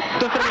sickness.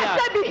 I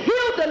said be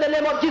healed in the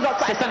name of Jesus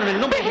Christ.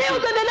 Be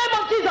healed in the name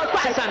of Jesus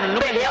Christ.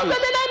 Be healed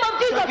in the name of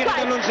Jesus Christ.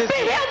 Be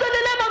healed in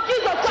the name of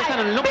Jesus Christ.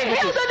 Be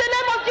healed in the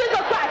name of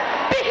Jesus Christ.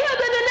 Be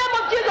healed in the name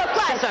of Jesus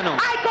Christ.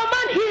 I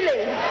command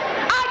healing.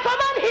 I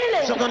command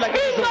healing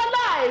in your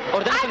life.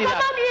 I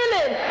command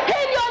healing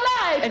in your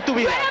life.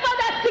 Wherever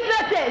that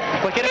sickness is,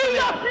 in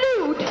your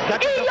fluid,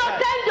 in your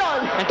tendon,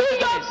 in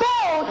your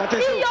bone,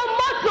 in your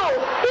muscle,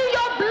 in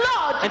your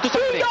blood,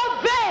 in your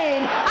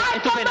vein, I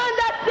command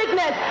that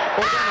sickness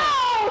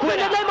out in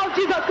the name of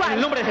Jesus Christ.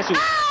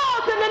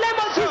 Out in the name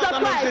of Jesus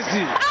Christ.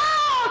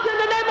 Out in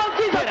the name of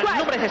Jesus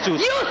Christ.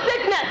 You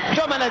sickness,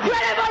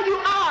 wherever you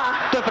are,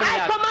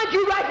 I command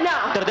you right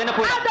now. In the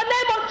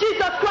name of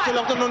Jesus Christ,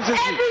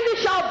 every knee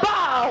shall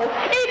bow,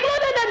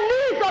 including the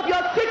knees of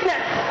your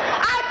sickness.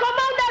 I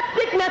command that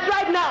sickness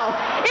right now.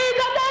 In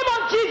the name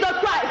of Jesus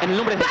Christ. By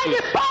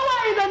the power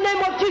in the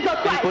name of Jesus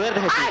Christ.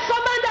 I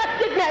command that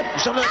sickness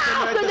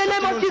out in the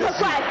name of Jesus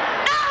Christ.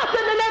 Out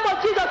in the name of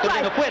Jesus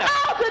Christ.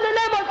 Out in the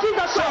name of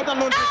Jesus Christ.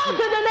 Out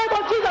in the name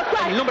of Jesus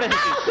Christ.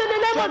 Out in the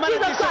name of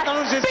Jesus Christ.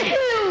 Be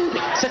healed.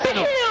 Be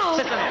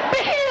healed. Be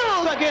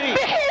healed. Be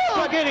healed.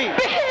 Be healed.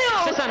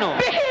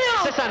 Be healed.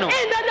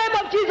 In the name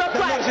of Jesus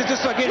Christ.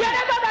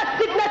 Wherever that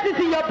sickness is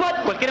in your body.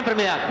 Wherever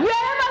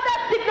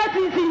that sickness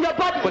is in your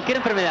body.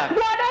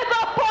 Whatever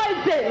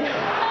poison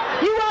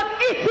you have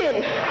eaten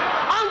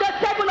on the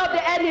table of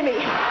the enemy.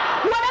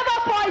 Whatever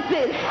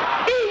poison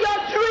in your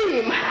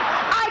dream.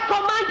 I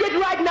command it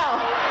right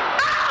now.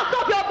 Out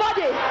of your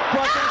body.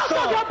 Out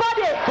of your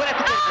body.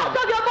 Out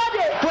of your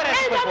body.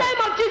 In the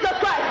name of Jesus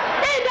Christ.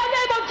 In the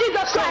name of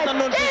Jesus Christ. In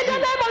the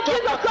name of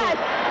Jesus Christ.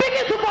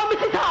 Begin to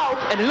vomit it out.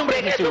 Begin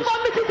to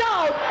vomit it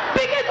out.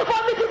 Begin to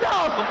vomit it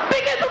out.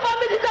 Begin to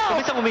vomit it out.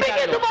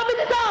 Begin to vomit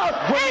it out.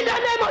 In the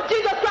name of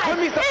Jesus Christ.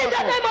 In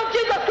the name of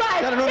Jesus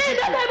Christ.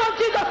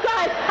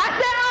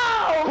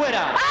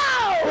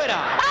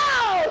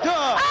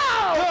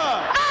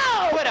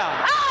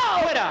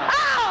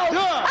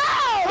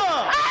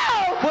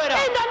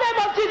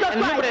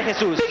 de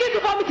Jesús. Begin to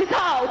vomit it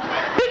out.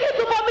 Begin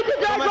to vomit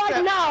it out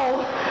right now.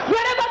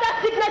 Wherever that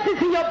sickness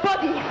is in your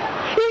body,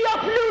 in your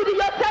fluid, in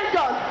your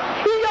tendon,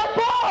 in your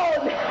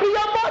bone, in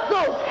your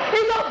muscles,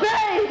 in your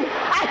vein,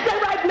 I say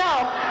right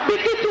now,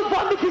 begin to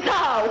vomit it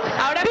out.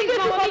 Ahora Begin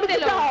mismo to vomit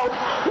it vomítelo. out.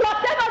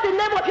 Whatever the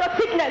name of your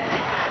sickness,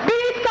 be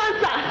it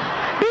cancer,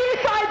 be it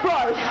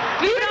fibroid,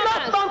 be it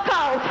not bone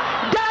count,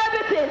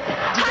 diabetes,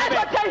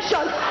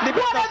 hypertension,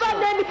 whatever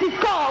name it is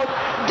called,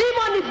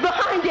 demon is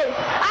behind it.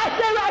 I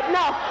say right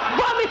now,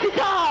 vomit it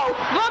out.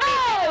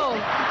 Vomítelo.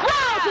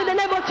 Out in the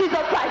name of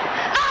Jesus Christ.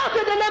 Out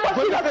in the name of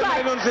Jesus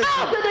Christ.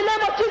 Out in the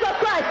name of Jesus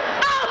Christ.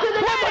 Out in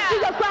the name of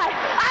Jesus Christ.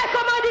 I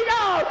command it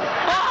out.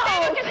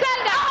 Out. que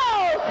salga.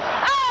 Out.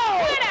 Out.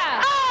 Fuera.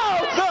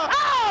 Out.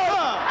 Out.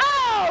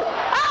 Out.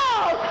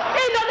 Out.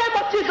 In the name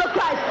of Jesus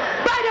Christ.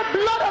 By the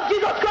blood of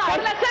Jesus Christ.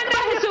 Por la sangre de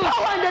By the Jesús.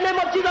 power in the name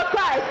of Jesus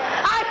Christ.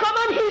 I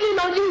command healing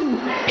on you.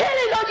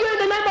 Healing on you in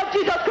the name of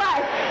Jesus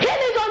Christ.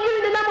 Healing on you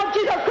in the name of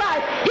Jesus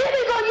Christ.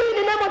 Healing on you in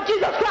the name of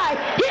Jesus Christ.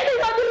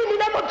 Healing on you in the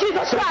name of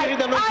Jesus Christ.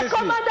 I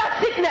command that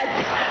sickness.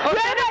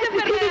 Wherever it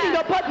is hidden in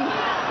your body,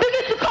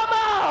 begin to come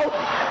out.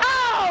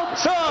 Out.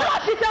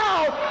 Flush it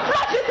out.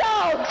 Flush it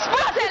out.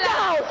 Flush it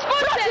out.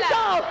 Flush it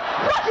out.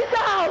 Flush it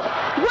out.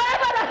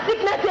 Wherever that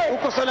sickness is,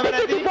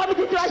 begin to vomit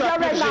it right here,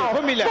 right now.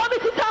 Vomit it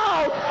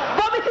out.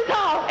 Vomit it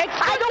out.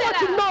 I don't want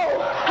to know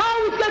how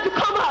it's going to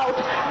come out.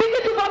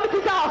 Begin to vomit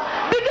it out.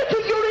 Begin to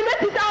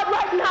urinate it out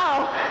right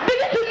now.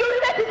 Begin to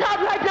urinate it out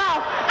right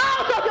now.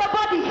 Out of your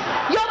body.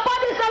 Your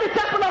body is not a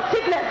temple of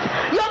sickness.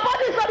 Your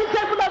body is not a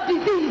temple of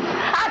disease.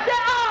 I say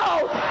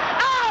out.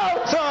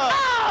 Out.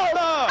 Out.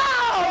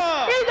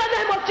 Out. In the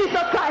name of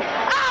Jesus Christ.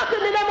 Out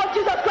in the name of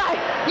Jesus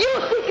Christ. You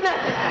sickness.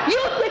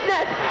 You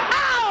sickness.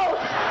 Out.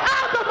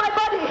 Out of my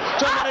body.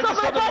 Out of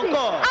my body.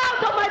 Out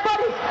of my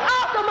body.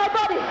 Out of my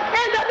body.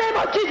 In the name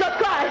of Jesus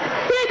Christ.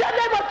 In the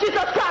name of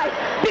Jesus Christ.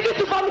 Begin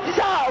to vomit it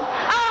out.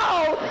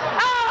 Out.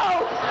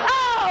 Out.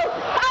 Out.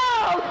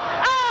 Out.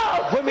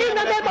 Out. In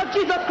the name of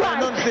Jesus Christ.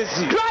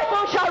 Dry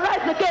bone shall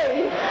rise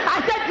again.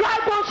 I said dry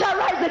bone shall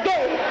rise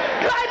again.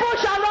 Dry bone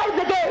shall rise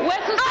again.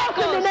 Out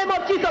in the name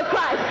of Jesus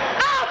Christ.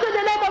 Out in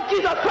the name of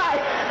Jesus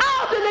Christ.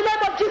 Out in the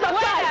name of Jesus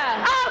Christ.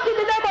 Out in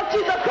the name of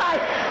Jesus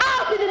Christ.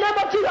 Out in the name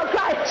of Jesus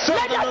Christ.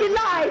 Let there be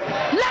life.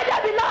 Let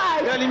there be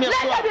life. Let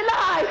there be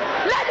life.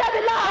 Let there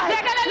be life.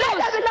 Let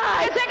there be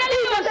life. In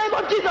the name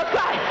of Jesus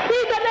Christ.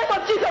 In the name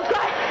of Jesus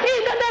Christ.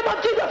 In the name of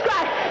Jesus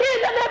Christ. In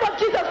the name of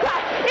Jesus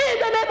Christ. In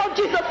the name of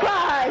Jesus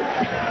Christ.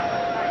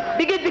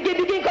 Begin.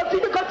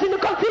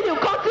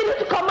 Continue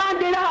to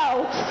command it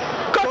out.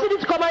 Continue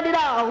to command it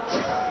out.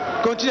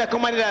 Continue à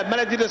commander la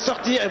maladie de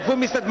sortir et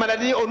vomir cette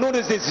maladie au nom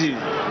de Jésus.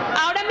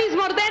 Ahora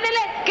mismo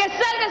ordénele que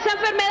salga esa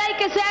enfermedad y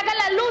que se haga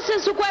la luz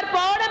en su cuerpo.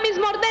 Ahora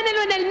mismo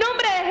ordénelo en el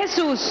nombre de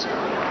Jesús.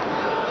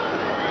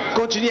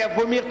 Continuez à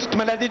vomir toute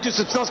maladie, toute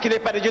substance qui n'est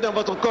pas de Dieu dans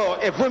votre corps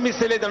et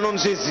vomissez-les dans le nom de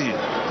Jésus.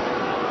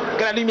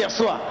 Que la lumière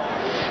soit.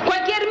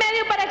 Cualquier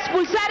medio para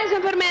expulsar esa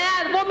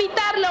enfermedad,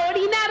 vomitarlo,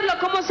 orinarlo,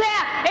 como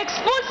sea,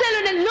 expúlselo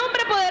en el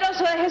nombre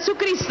poderoso de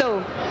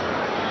Jesucristo.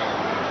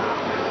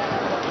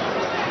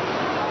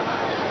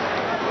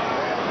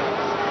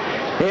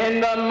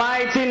 In the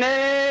mighty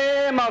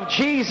name of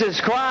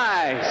Jesus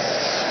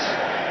Christ.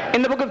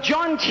 In the book of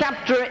John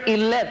chapter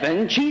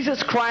 11,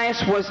 Jesus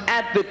Christ was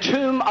at the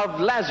tomb of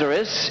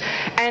Lazarus,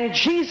 and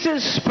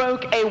Jesus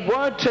spoke a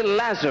word to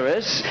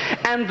Lazarus,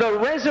 and the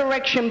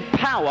resurrection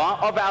power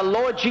of our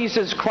Lord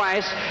Jesus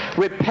Christ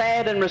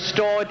repaired and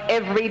restored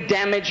every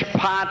damaged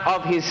part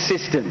of his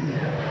system.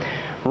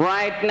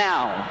 Right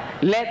now,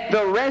 let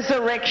the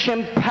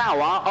resurrection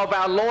power of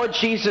our Lord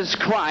Jesus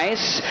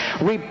Christ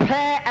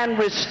repair and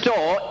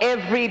restore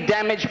every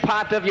damaged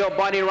part of your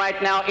body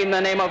right now in the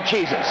name of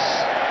Jesus.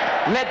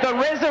 Let the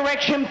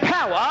resurrection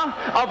power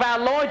of our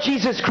Lord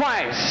Jesus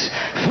Christ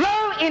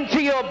flow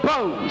into your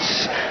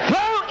bones,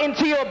 flow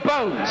into your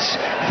bones,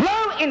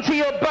 flow into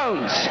your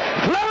bones,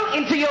 flow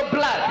into your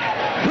blood,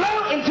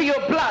 flow into your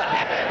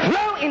blood,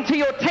 flow into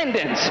your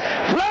tendons,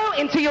 flow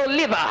into your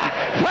liver,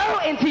 flow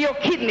into your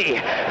kidney,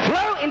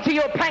 flow into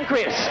your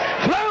pancreas,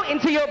 flow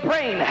into your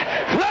brain,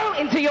 flow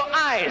into your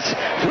eyes,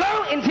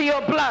 flow into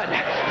your blood,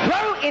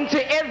 flow into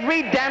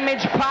every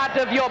damaged part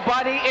of your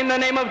body in the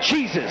name of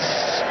Jesus.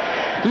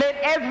 Let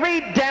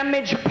every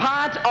damaged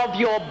part of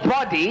your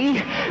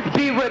body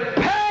be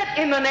repaired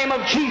in the name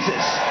of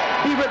Jesus.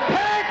 Be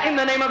repaired in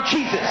the name of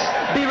Jesus.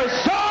 Be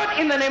restored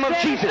in the name of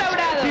Jesus.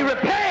 Be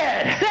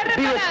repaired.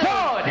 Be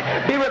restored.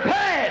 Be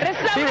repaired.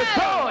 Be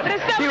restored.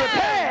 Be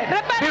repaired.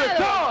 Be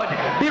restored.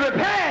 Be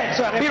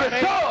repaired. Be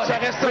restored.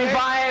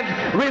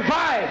 Revive.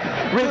 Revive.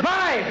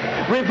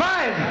 Revive.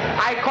 Revive.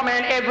 I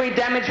command every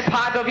damaged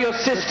part of your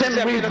system,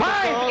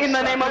 revive in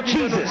the name of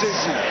Jesus.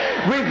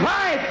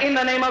 Revive in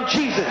the name of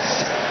Jesus.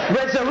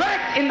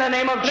 Resurrect in the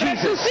name of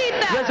Jesus.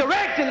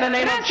 Resurrect in the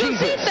name of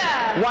Jesus.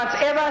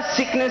 Whatever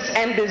sickness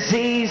and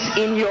disease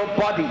in your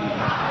body,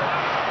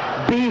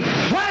 be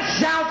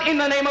flushed out in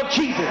the name of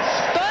Jesus.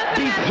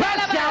 Be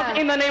flushed out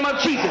in the name of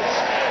Jesus.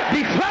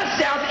 Be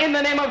flushed out in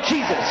the name of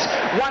Jesus.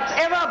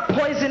 Whatever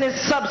poisonous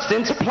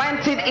substance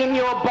planted in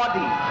your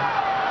body,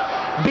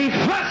 be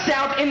flushed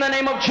out in the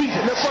name of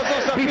Jesus.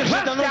 Be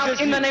flushed out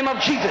in the name of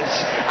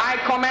Jesus. I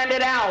command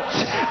it out.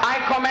 I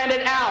command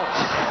it out.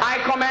 I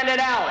command it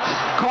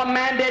out.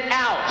 Command it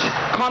out.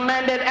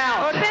 Command it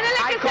out.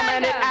 I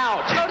command it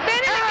out. Out.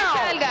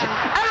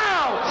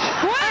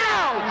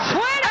 Out.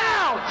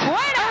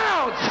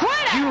 Out.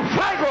 You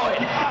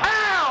fibroid.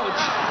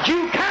 Out.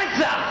 You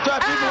cancer.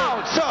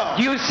 Out.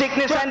 You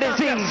sickness and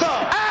disease.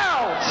 Out.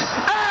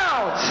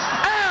 Out.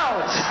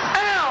 Out.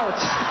 Out.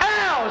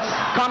 Out.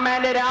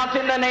 Command it out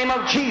in the name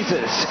of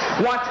Jesus.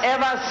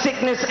 Whatever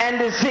sickness and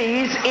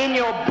disease in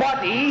your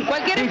body,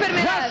 be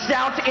flushed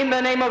out in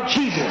the name of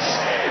Jesus.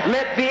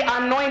 Let the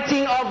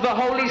anointing of the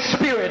Holy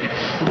Spirit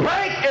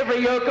break every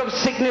yoke of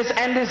sickness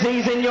and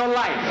disease in your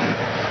life.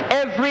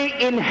 Every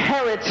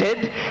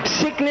inherited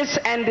sickness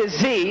and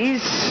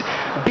disease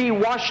be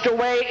washed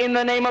away in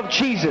the name of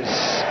Jesus.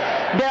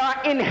 There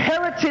are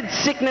inherited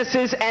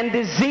sicknesses and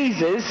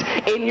diseases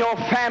in your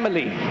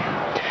family.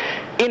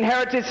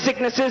 Inherited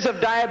sicknesses of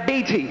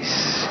diabetes,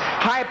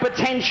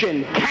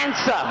 hypertension,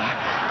 cancer.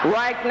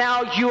 Right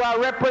now you are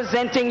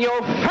representing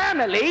your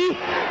family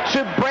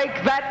to break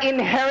that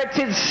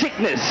inherited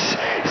sickness.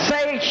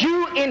 Say,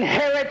 you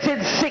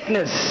inherited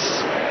sickness,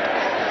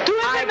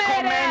 I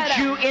command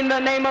you in the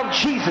name of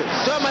Jesus.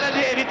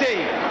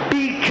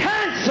 Be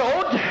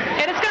cancelled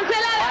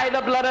by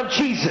the blood of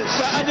Jesus.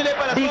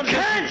 Be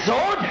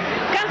cancelled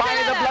by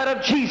the blood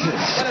of Jesus.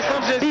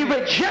 Be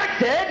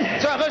rejected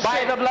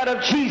by the blood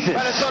of Jesus.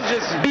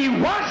 Be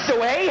washed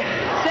away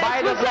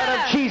by the blood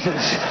of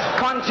Jesus.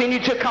 Continue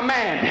to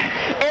command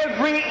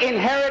every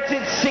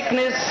inherited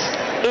sickness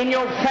in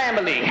your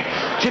family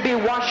to be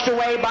washed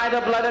away by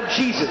the blood of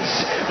Jesus,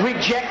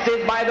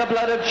 rejected by the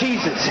blood of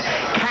Jesus,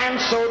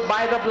 cancelled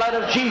by the blood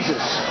of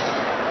Jesus.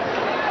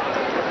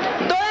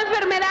 Toda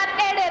enfermedad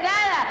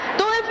heredada,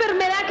 toda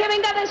enfermedad que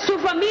venga de su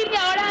familia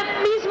ahora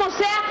mismo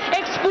sea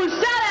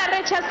expulsada,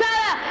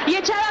 rechazada y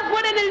echada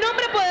fuera en el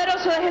nombre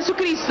poderoso de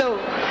Jesucristo.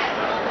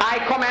 I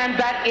command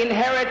that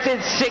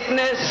inherited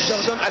sickness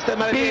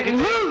be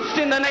loosed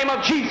in the name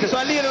of Jesus.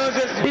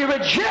 Be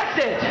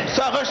rejected.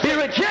 Be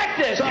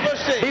rejected.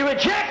 Be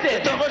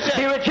rejected.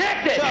 Be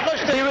rejected.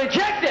 Be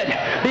rejected.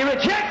 Be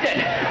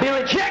rejected. Be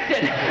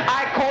rejected.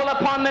 I call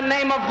upon the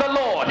name of the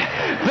Lord,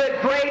 the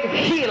great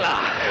healer.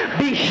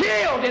 Be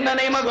healed in the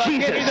name of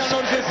Jesus.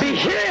 Be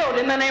healed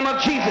in the name of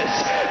Jesus.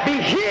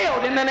 Be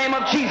healed in the name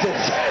of Jesus.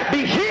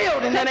 Be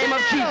healed in the name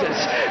of Jesus.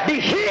 Be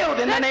healed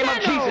in the name of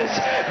Jesus.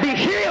 Be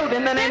healed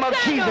in the name of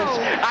Jesus.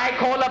 I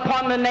call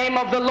upon the name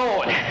of the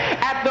Lord.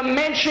 At the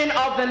mention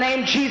of the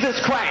name Jesus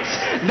Christ,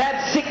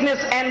 that sickness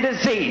and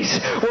disease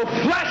will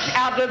flush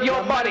out of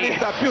your body.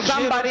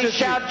 Somebody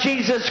shout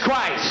Jesus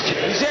Christ.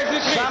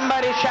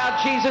 Somebody shout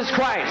Jesus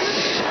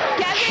Christ.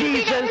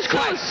 Jesus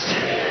Christ.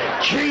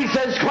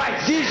 Jesus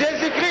Christ.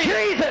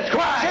 Jesus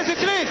Christ.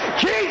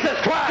 Jesus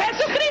Christ.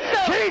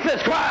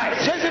 Jesus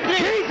Christ.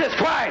 Jesus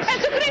Christ.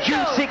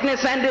 You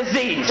sickness and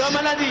disease,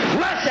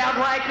 flush out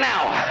right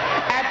now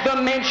at the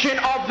mention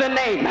of the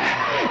name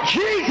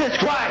Jesus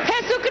Christ.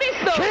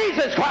 Jesucristo.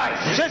 Jesus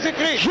Christ.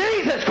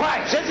 Jesus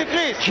Christ.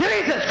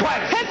 Jesus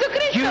Christ.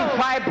 Jesucristo. You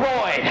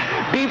fibroid,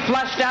 be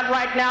flushed out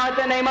right now at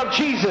the name of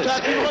Jesus.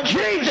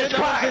 Jesus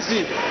Christ.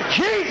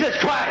 Jesus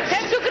Christ.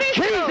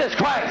 Jesus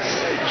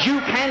Christ.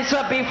 You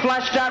cancer, be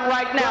flushed out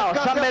right now.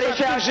 Somebody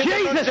shout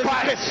Jesus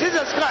Christ.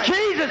 Jesus Christ.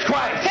 Jesus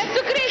Christ.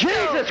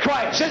 Jesus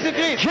Christ.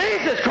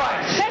 Jesus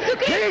Christ.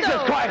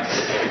 Jesus Christ.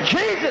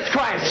 Jesus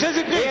Christ.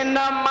 In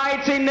the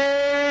mighty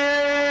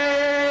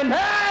name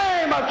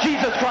of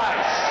Jesus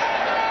Christ.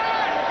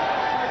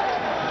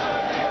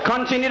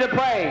 Continue to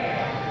pray.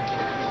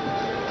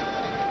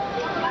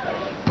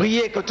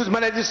 Priez que toute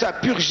maladie soit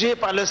purgée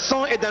par le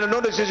sang et dans le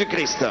nom de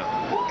Jésus-Christ.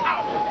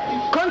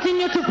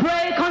 Continue to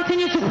pray,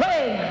 continue to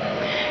pray.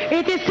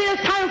 It is still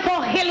time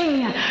for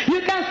healing.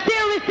 You can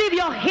still receive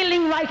your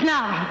healing right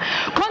now.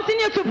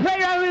 Continue to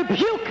pray and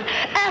rebuke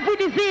every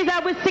disease,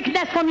 every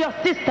sickness from your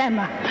system.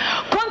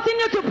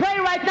 Continue to pray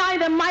right now in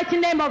the mighty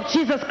name of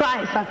Jesus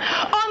Christ.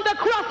 On the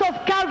cross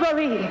of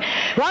Calvary,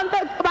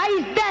 by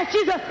his death,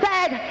 Jesus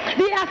said,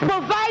 he has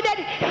provided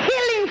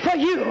healing for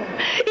you.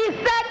 He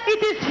said,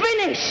 it is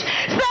finished.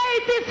 Say,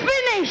 it is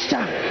finished.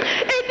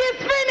 It is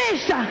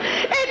finished.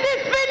 It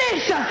is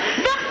finished.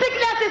 That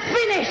sickness is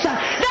finished.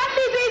 That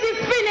disease is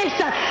finished.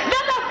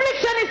 That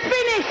affliction is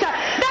finished.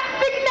 That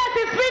sickness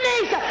is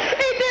finished.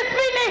 It is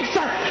finished.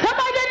 And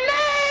by the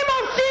name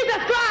of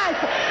Jesus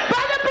Christ,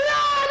 by the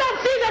blood of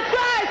Jesus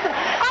Christ,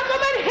 I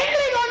command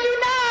healing on you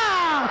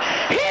now.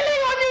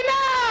 Healing on you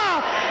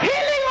now.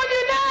 Healing on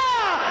you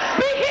now.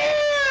 Be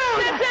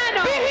healed.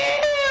 Be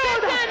healed. Be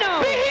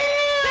healed. Be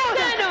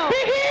healed.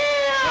 Be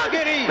healed. Be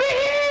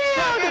healed.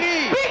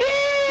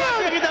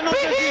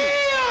 Be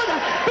healed.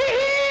 Be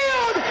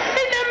healed.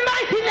 In the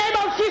mighty name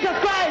of Jesus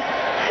Christ.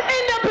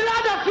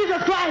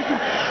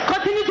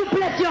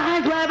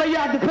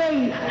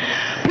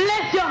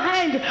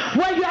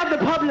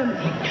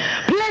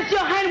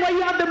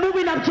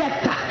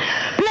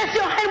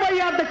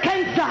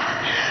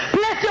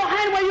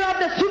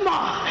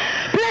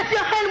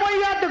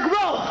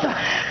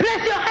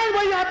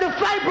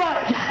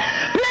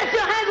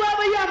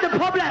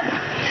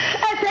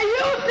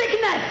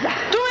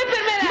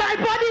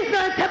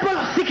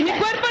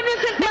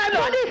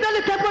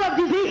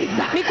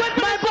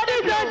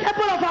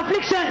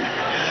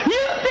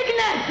 you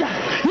sickness,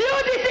 you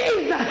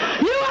disease,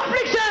 you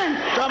affliction.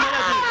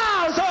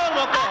 Out! Sors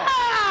mon corps.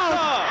 Out!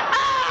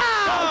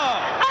 Out!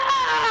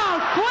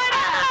 Out!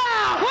 Fuera.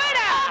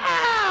 Fuera.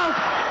 Out!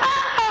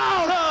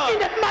 Out! In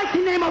the mighty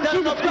name of Dans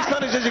le nom Jesus puissant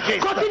de Christ.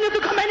 Jésus-Christ. Continue to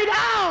command it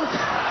out.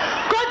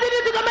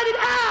 Continue to command it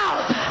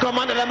out.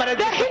 Commande la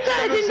maladie. The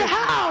healer is in the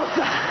house.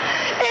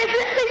 He's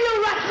healing you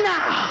right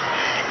now.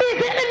 He's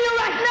healing you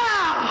right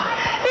now.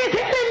 He's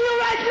healing you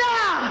right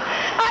now.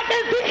 I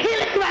can see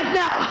healing right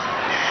now.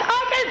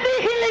 I can see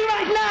healing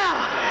right now.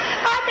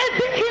 I can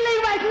see healing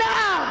right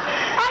now.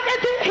 I can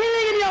see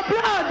healing in your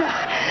blood,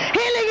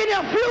 healing in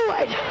your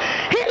fluid,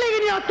 healing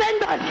in your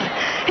tendons,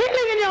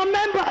 healing in your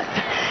members,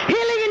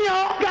 healing in your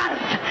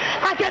organs.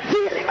 I can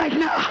see healing right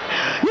now.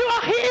 You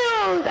are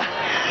healed.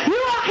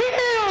 You are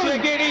healed. Tu es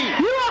guéri.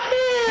 You are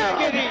healed. Tu es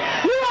guéri.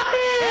 You are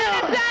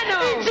healed.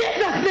 In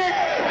Jesus' name.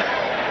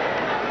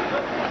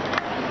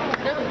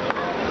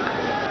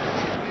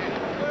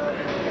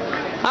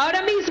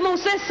 Ahora mismo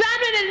usted es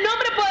sano en el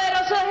nombre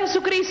poderoso de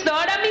Jesucristo.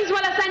 Ahora mismo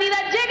la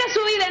sanidad llega a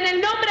su vida en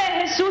el nombre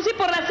de Jesús y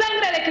por la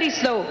sangre de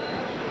Cristo.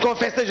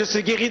 Confesse, je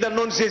suis guéri dans le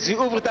nom de Jésus.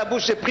 Ouvre ta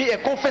bouche et prie et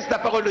confesse la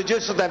parole de Dieu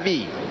sur ta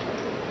vie.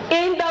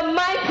 In the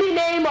mighty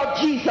name of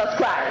Jesus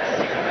Christ.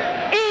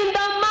 In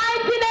the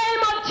mighty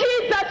name of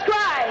Jesus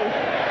Christ.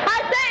 I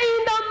say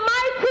in the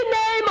mighty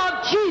name of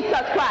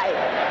Jesus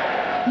Christ.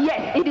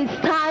 Yes, it is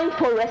time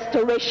for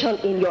restoration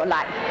in your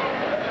life.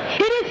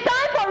 It is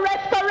time for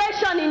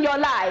restoration in your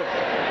life.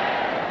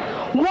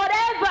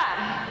 Whatever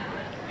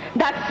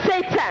that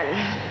Satan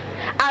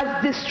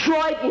has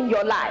destroyed in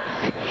your life,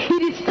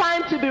 it is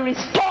time to be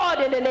restored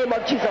in the name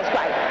of Jesus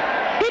Christ.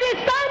 It is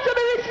time to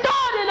be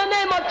restored in the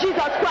name of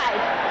Jesus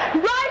Christ.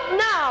 Right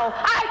now,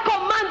 I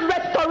command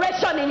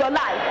restoration in your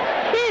life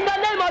in the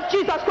name of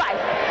Jesus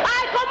Christ.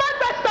 I command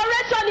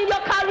restoration in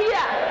your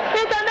career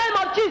in the name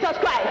of Jesus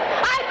Christ.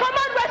 I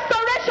command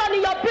restoration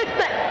in your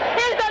business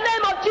in the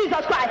name of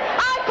Jesus Christ.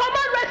 I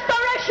command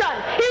restoration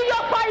in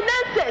your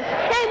finances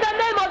in the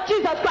name of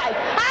Jesus Christ.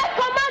 I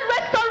command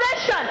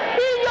restoration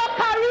in your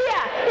career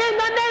in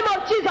the name of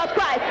Jesus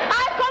Christ.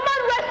 I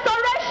command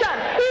restoration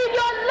in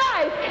your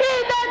life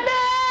in the name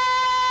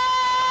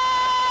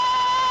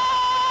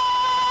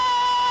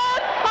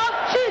of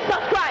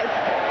Jesus Christ.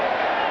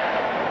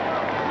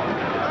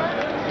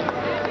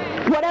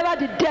 Whatever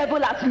the devil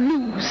has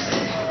loosed,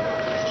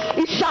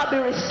 it shall be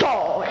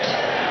restored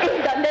in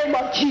the name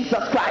of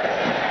Jesus Christ.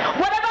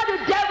 Whatever the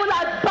devil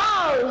has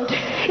bound,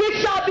 it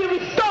shall be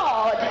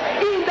restored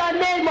in the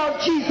name of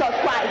Jesus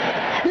Christ.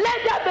 Let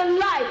there be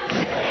light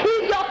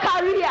in your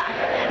career.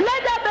 Let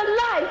there be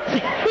light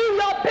in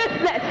your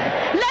business.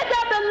 Let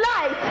there be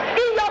light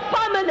in your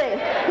family.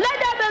 Let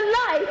there be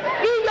light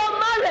in your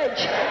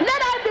marriage. Let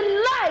there be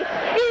light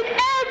in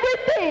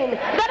everything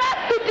that has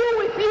to do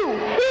with you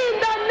in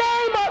the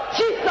name of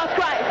Jesus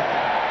Christ.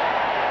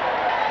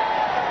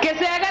 Que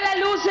se haga la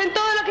luz en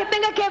todo lo que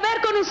tenga que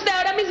ver con usted.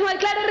 Ahora mismo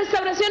declare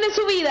restauración en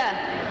su vida.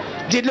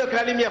 Dites-le que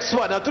la lumière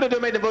soit dans tous les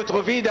domaines de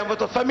votre vie, dans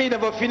votre famille, dans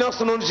vos finances,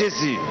 au nom de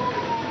Jésus.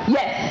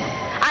 Yes,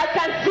 I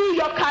can see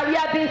your career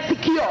being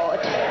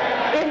secured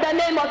in the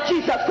name of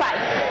Jesus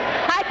Christ.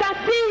 I can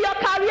see your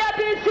career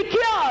being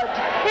secured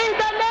in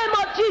the name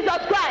of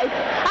Jesus Christ.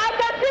 I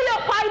can see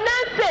your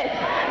finances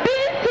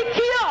being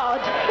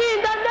secured in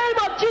the name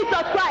of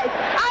Jesus Christ.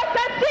 I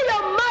can see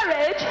your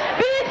marriage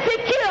being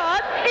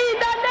secured in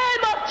the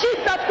name of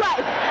Jesus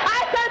Christ.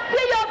 I can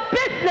see your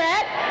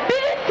business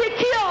being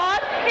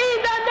secured in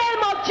the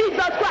name of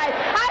Jesus Christ.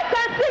 I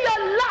can see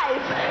your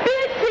life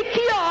being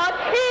secured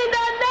in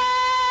the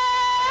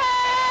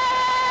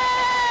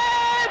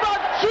name of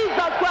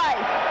Jesus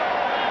Christ.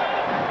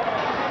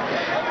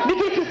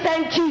 Begin to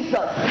thank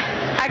Jesus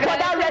for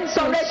that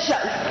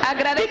restoration.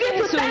 Begin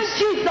to thank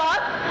Jesus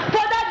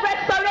for that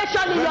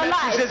restoration in your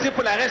life. Jésus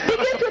pour la Begin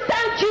restauration. to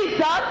thank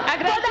Jesus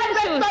for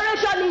that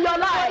restoration in your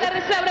life.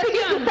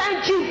 Begin to thank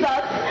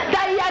Jesus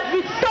that He has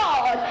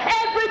restored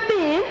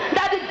everything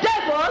that the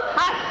devil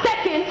has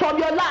taken from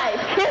your life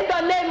in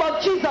the name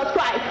of Jesus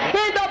Christ,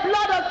 in the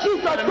blood of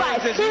Jesus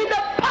Christ, in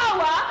the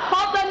power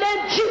of the name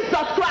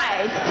Jesus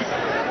Christ.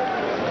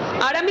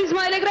 Ahora mismo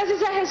dele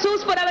gracias a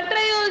Jesús por haber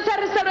traído esa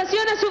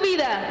restauración a su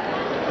vida.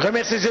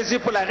 Remercie Jésus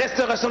pour la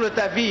restauration de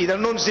ta vie, dans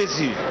le nom de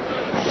Jésus.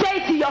 Say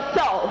to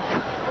yourself,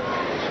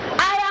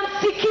 I am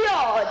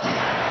secured.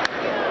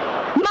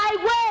 My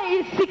way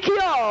is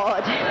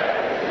secured.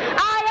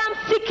 I am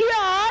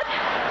secured.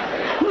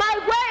 My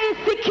way is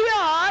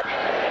secured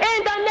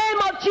in the name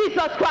of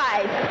Jesus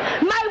Christ.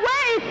 My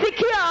way is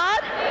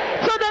secured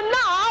to the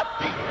north,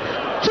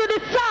 to the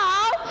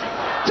south,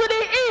 to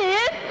the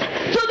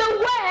east, to the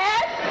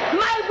west.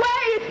 My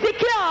way is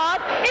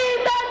secured in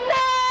the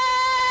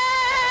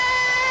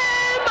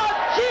name of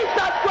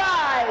Jesus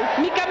Christ.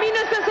 Mi camino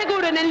está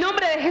seguro en el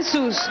nombre de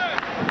Jesús.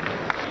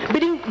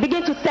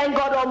 Begin to thank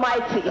God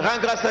Almighty Rends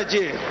grâce à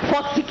Dieu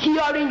for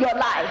securing your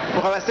life.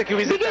 pour avoir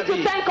sécurisé ta Begin to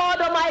vie. thank God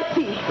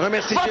Almighty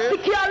Remercie for Dieu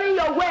securing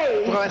your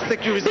way. pour avoir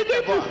sécurisé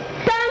tes Begin to voies.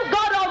 thank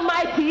God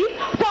Almighty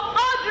for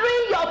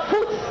ordering your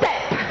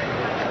footsteps.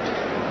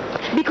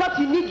 Because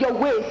you need your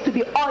ways to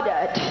be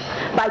ordered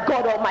by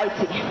God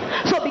Almighty.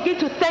 So begin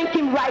to thank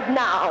him right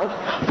now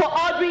for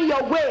ordering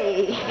your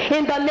way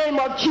in the name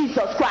of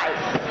Jesus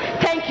Christ.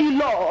 Thank you,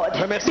 Lord.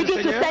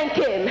 Begin to thank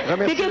him.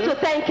 Begin to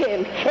thank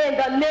him in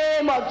the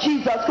name of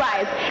Jesus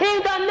Christ.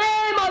 In the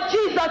name of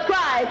Jesus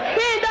Christ.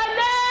 In the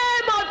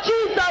name of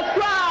Jesus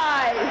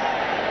Christ.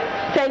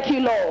 Thank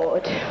you,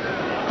 Lord.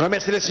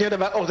 Remercie le Seigneur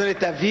d'avoir ordonné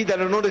ta vie dans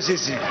le nom de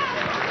Jésus.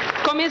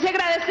 Comience a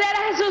agradecer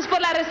a Jesús por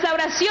la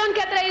restauración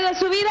que ha traído a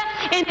su vida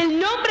en el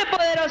nombre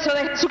poderoso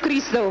de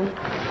Jesucristo.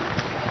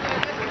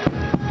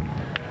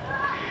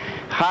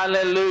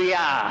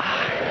 Hallelujah.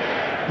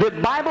 The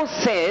Bible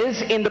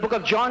says in the book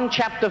of John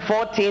chapter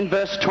 14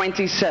 verse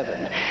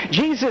 27,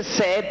 Jesus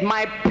said,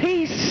 "My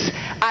peace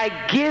I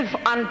give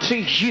unto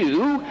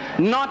you,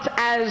 not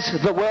as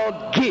the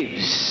world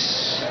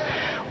gives."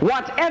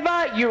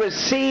 Whatever you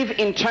receive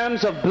in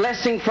terms of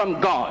blessing from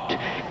God,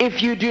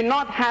 if you do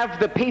not have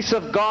the peace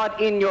of God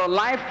in your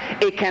life,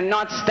 it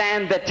cannot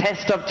stand the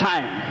test of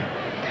time.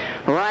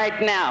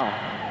 Right now,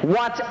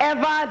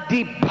 whatever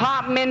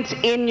department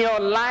in your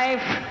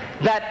life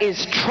that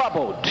is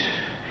troubled,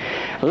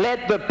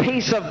 let the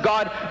peace of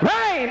God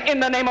reign in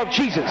the name of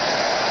Jesus.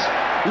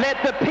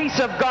 Let the peace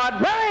of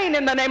God reign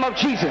in the name of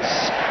Jesus.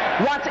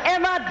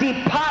 Whatever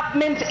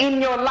department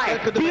in your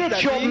life, be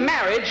it your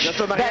marriage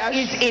that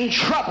is in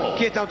trouble,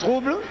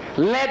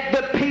 let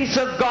the peace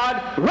of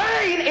God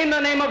reign in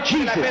the name of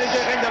Jesus.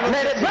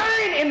 Let it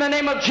reign in the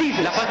name of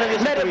Jesus.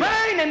 Let it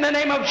reign in the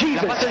name of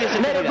Jesus.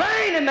 Let it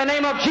reign in the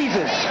name of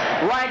Jesus.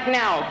 Right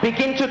now,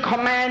 begin to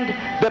command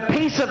the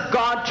peace of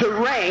God to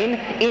reign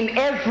in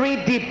every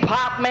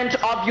department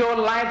of your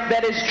life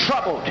that is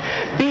troubled.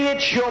 Be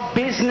it your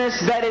business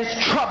that is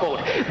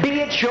troubled.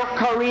 Be it your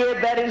career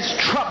that is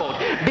troubled.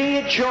 Be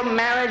it your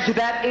marriage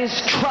that is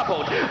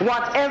troubled.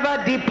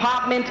 Whatever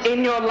department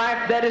in your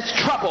life that is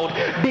troubled,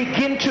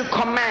 begin to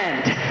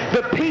command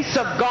the peace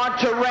of God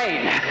to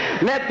reign.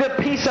 Let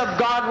the peace of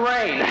God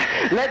reign.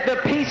 Let the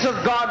peace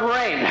of God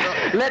reign.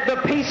 Let the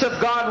peace of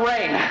God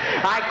reign.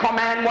 I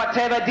command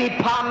whatever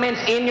department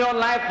in your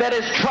life that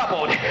is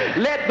troubled,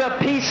 let the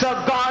peace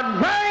of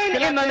God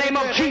reign in the name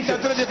of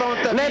Jesus.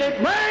 Let it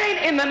reign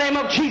in the name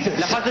of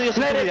Jesus.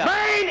 Let it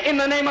reign in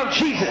the name of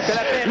Jesus.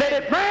 Let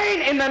it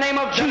reign in the name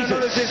of Jesus.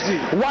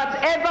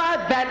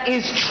 Whatever that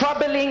is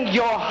troubling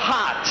your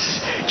heart,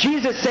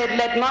 Jesus said,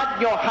 let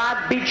not your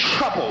heart be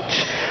troubled.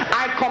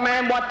 I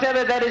command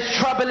whatever that is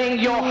troubling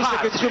your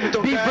heart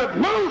be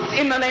removed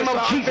in the name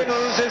of Jesus.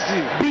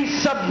 Be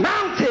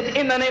surmounted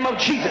in the name of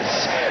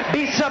Jesus.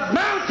 Be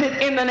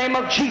surmounted in the name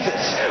of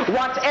Jesus.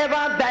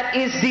 Whatever that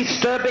is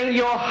disturbing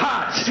your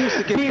heart,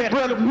 be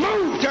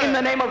removed in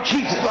the name of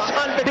Jesus.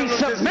 Be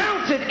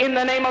surmounted in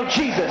the name of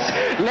Jesus.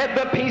 Let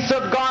the peace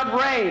of God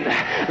reign.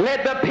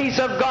 Let the peace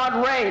of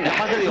God reign.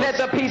 Let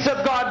the peace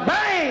of God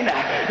reign.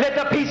 Let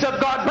the peace of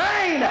God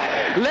reign.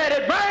 Let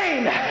it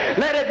reign.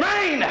 Let it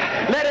rain.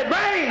 Let it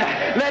rain.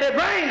 Let it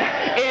rain.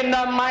 In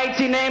the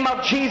mighty name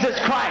of Jesus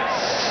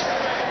Christ.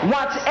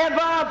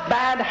 Whatever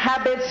bad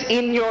habits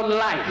in your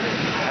life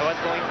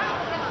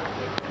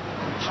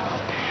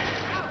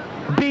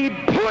be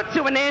put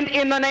to an end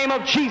in the name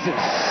of Jesus.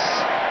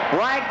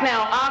 Right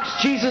now,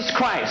 ask Jesus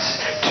Christ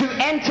to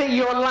enter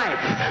your life,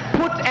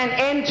 put an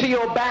end to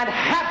your bad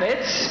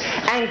habits,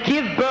 and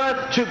give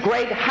birth to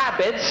great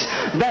habits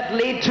that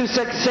lead to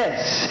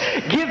success.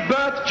 Give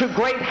birth to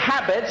great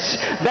habits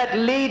that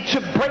lead to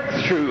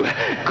breakthrough.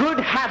 Good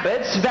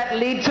habits that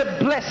lead to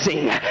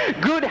blessing.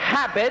 Good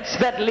habits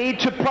that lead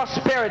to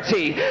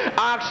prosperity.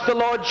 Ask the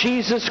Lord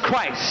Jesus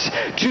Christ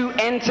to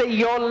enter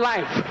your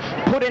life,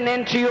 put an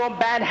end to your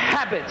bad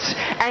habits,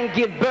 and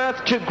give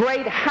birth to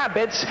great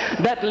habits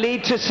that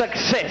lead to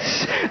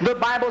success. The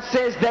Bible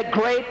says that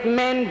great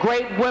men,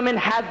 great women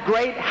have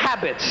great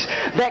habits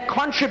that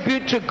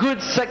contribute to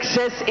good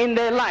success in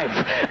their life.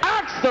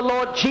 Ask the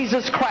Lord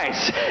Jesus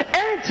Christ,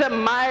 enter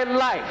my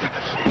life,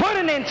 put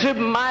an end to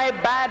my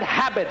bad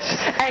habits,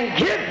 and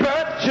give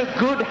birth to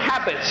good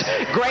habits,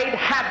 great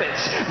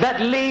habits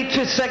that lead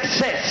to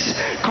success.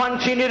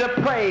 Continue to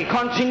pray,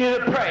 continue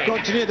to pray,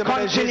 continue to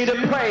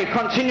pray,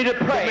 continue to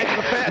pray.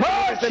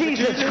 Lord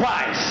Jesus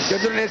Christ.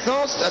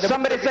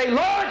 Somebody say,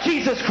 Lord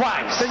Jesus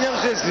Christ, Seigneur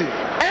Jésus,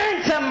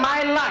 enter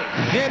my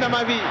life, viens dans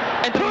ma vie,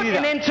 put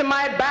an end to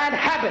my bad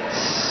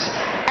habits,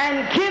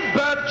 and give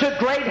birth to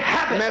great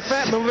habits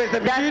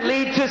that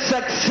lead to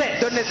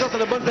success.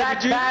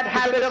 That bad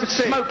habit of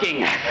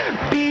smoking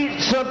be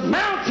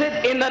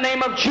surmounted in the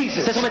name of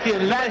Jesus.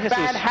 That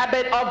bad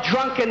habit of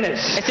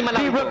drunkenness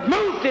be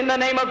removed in the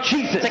name of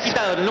Jesus.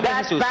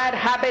 That bad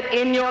habit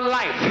in your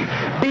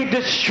life be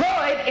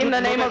destroyed in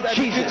the name of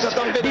Jesus.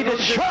 Be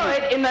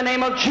destroyed in the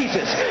name of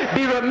Jesus.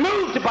 Be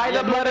removed by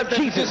the blood of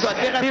Jesus.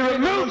 Be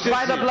removed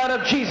by the blood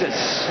of Jesus.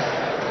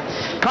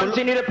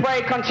 Continue to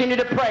pray, continue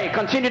to pray,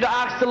 continue to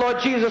ask the Lord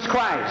Jesus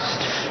Christ.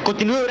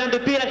 Continúe orando y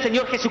pida al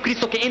Señor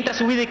Jesucristo que entre a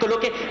su vida y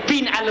coloque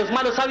fin a los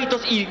malos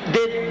hábitos y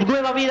de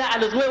nueva vida a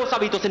los nuevos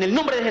hábitos en el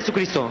nombre de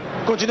Jesucristo.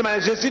 Continue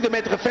à Jésus de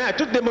mettre fin à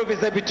toutes les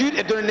mauvaises habitudes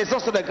et donner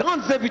naissance à de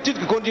grandes habitudes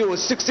qui conduisent au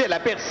succès et à la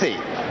percée.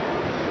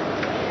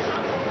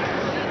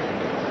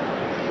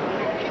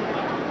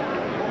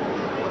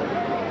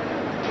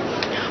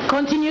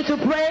 Continue to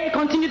pray,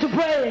 continue to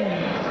pray.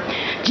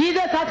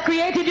 Jesus has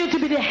created you to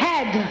be the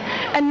head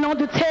and not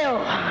the tail.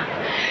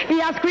 He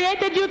has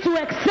created you to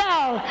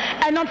excel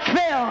and not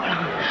fail.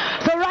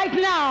 So right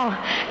now,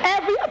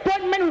 every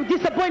appointment with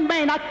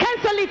disappointment, I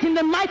cancel it in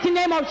the mighty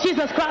name of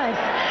Jesus Christ.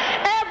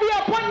 Every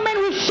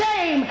appointment with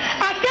shame,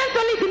 I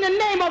cancel it in the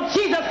name of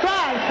Jesus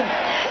Christ.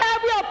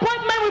 Every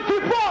appointment with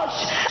reproach,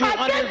 I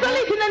cancel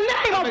it in the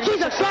name of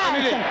Jesus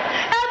Christ.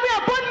 Every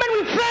appointment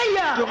with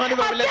failure,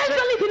 I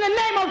cancel it in the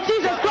name of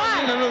Jesus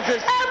Christ.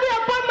 Every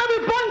appointment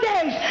with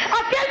bondage,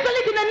 I cancel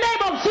it in the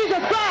name of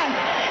Jesus Christ.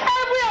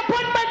 Every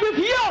appointment with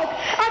yoke,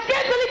 I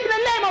cancel it in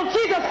the name of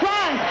Jesus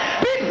Christ.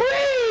 Be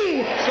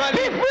free!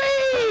 Be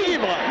free!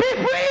 Be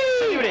free!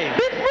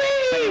 Be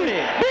free!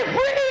 Be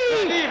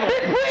free! Be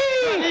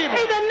free!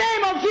 In the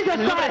name of Jesus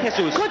Christ.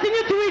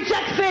 Continue to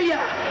reject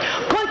failure.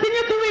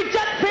 Continue to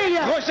reject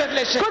failure.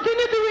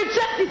 Continue to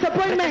reject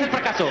disappointment.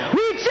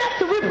 Reject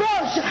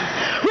reproach.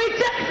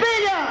 Reject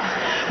failure.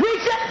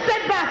 Reject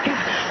setback.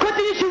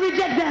 Continue to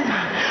reject them.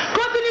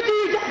 Continue to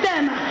reject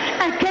them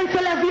and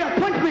cancel every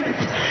appointment.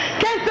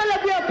 Cancel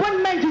every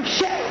appointment with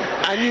shame.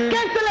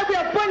 Cancel every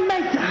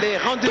appointment.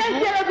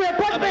 Cancel every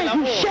appointment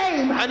with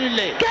shame.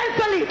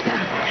 Cancel it.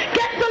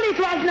 Cancel it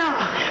right now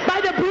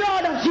by the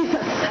blood of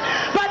Jesus.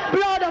 By the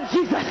blood of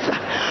Jesus.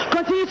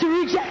 Continue to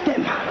reject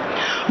them.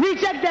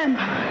 Reject them.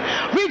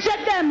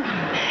 Reject them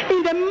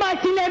in the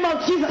mighty name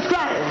of Jesus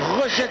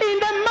Christ. In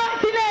the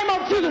mighty name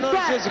of Jesus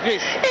Christ.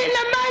 In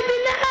the mighty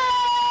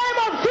name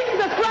of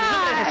Jesus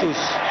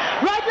Christ.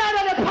 Right now,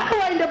 by the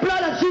power in the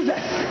blood of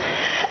Jesus,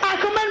 I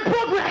command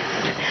progress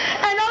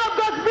and all of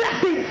God's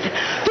blessings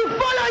to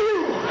follow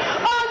you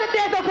all the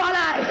days of our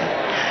life.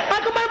 I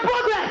command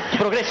progress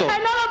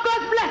and all of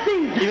God's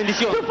blessings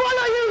to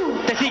follow you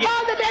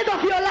all the days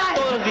of your life.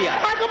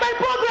 I command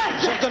progress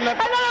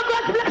and all of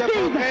God's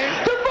blessings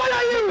to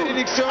follow you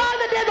all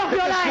the days of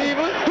your life.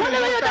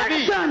 Whatever your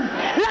direction,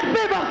 let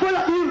favor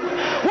follow you.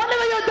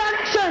 Whatever your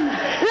direction,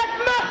 let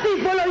mercy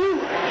follow you.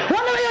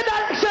 Whatever your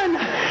direction,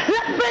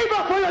 let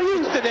favor follow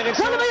you.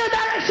 Whatever your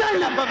direction,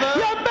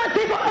 your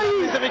mercy follow you.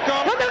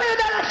 Whatever your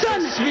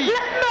direction, let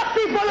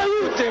mercy follow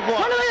you.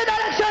 Whatever your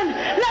direction,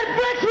 let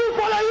breakthrough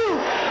follow you.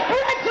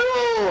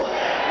 Breakthrough!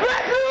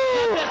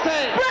 Breakthrough!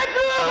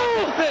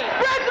 Breakthrough!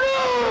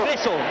 Breakthrough!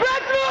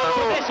 Breakthrough!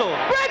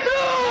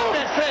 Breakthrough!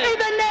 In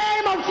the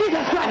name of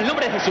Jesus Christ.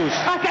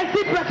 I can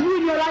see breakthrough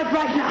in your life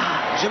right now.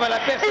 If you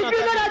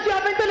know that you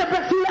have entered the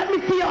breakthrough, let me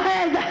see your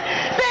hands.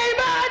 Say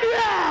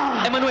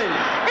Emmanuel! Emmanuel.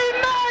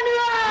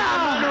 Emmanuel!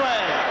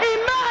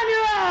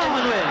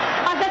 Emmanuel!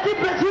 I can see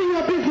breakthrough in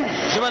your business.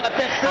 I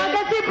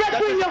can see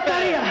breakthrough in your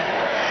career.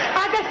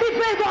 I can see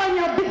favor in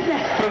your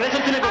business.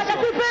 I can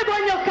see favor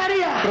in your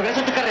career. I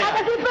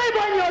can see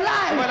favor in your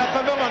life.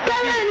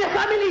 Favor in your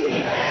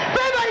family.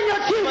 Favor in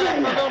your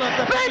children.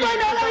 Favor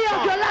in all areas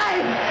of your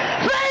life.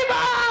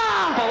 Favor!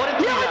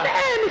 Your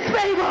name is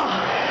favor.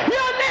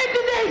 Your name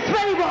today is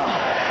favor.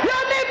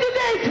 Your name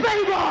today is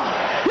favor.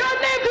 Your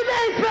name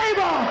today is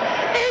favor.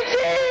 In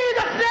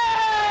Jesus'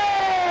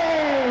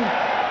 name.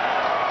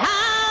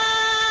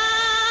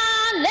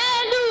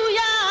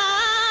 Hallelujah.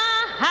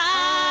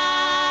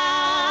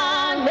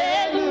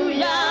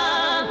 Hallelujah.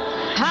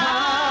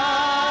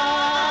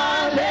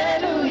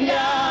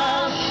 Hallelujah.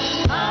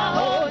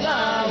 Ahoda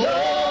yo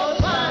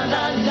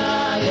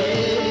pandanare.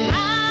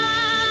 Hallelujah.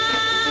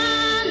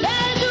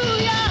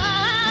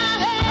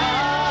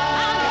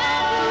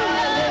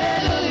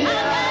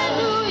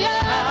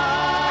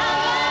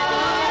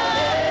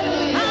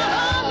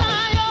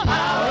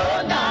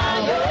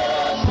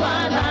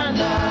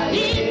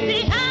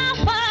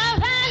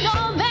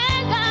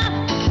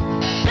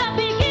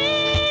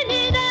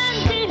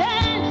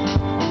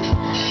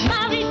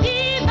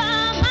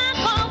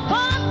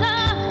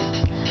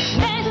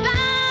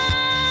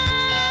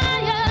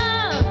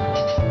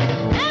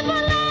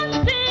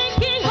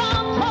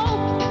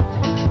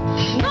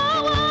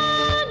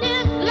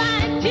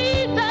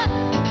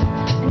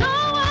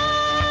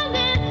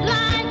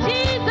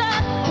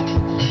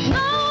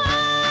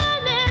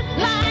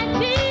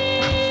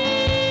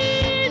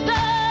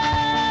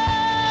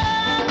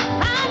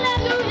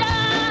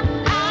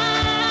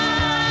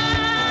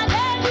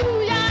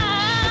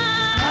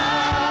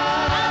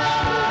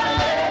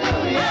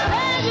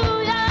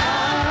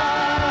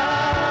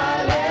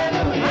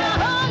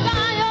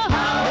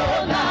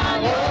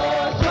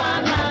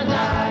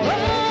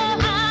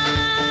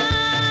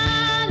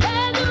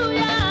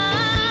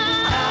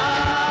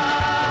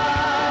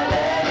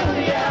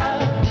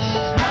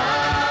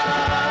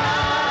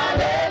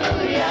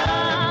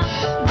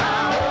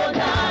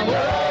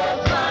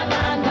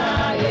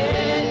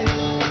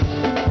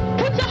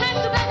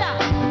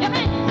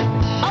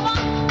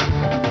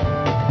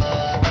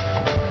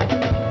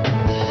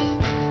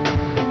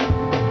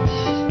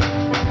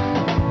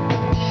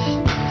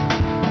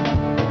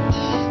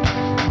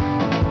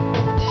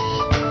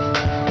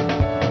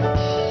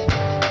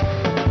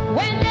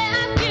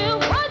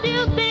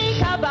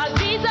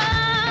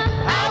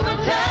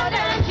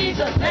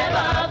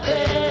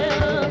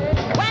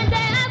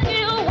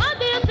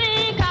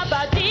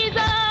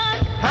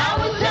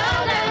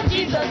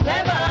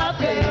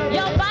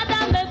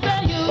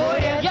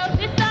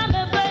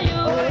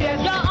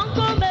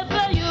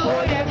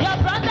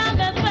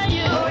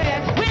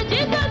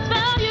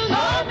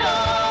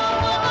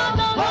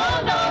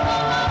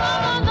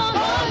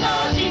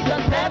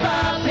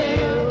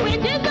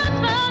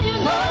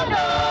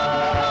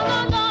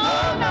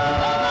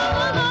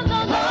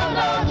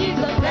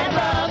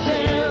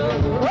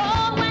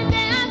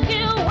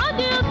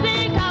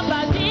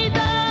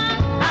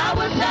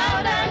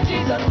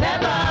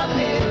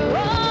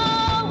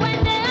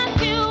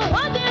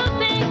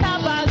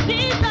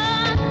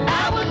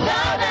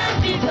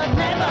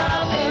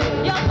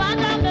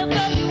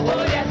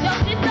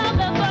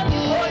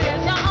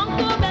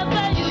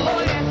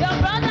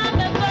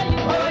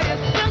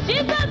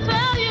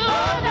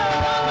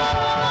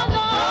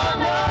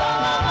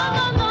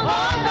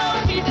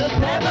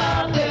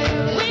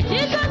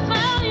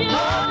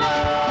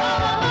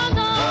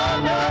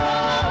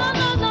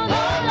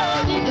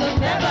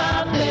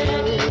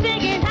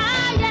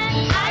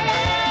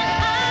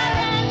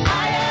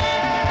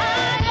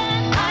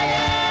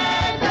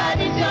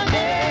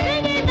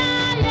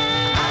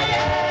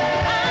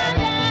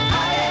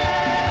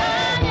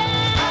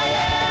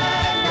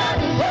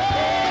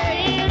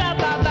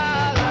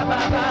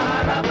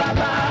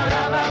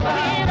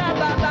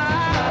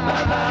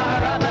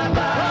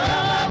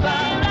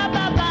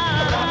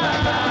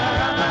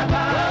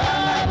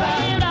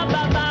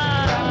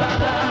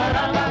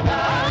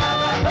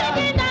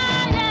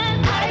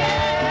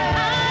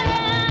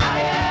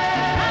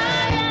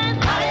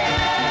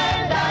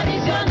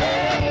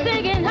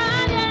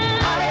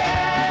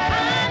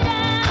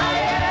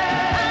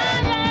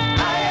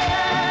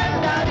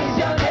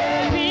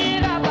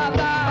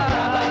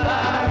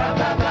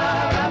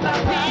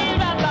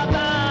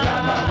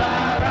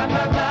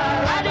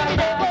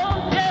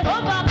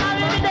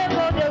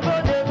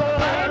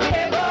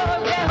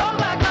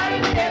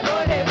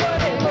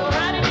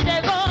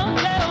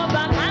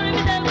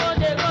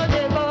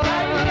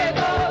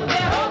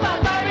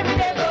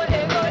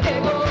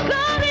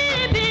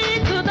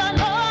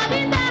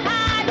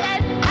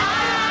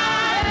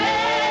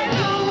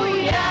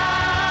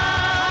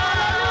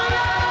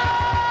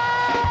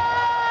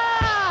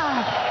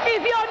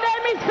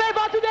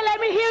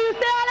 me hear you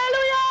say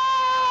hallelujah.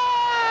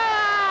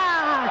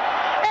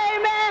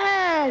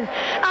 Amen.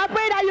 I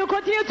pray that you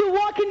continue to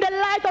walk in the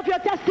light of your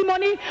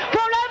testimony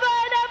forever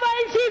and ever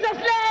in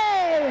Jesus'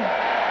 name.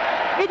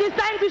 It is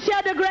time to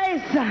share the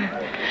grace.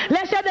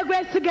 Let's share the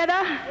grace together.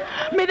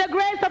 May the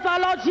grace of our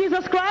Lord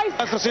Jesus Christ,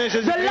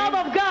 the love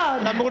of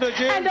God,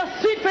 and the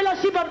sweet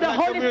fellowship of the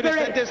Holy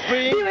Spirit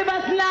be with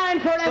us now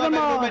and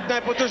forevermore.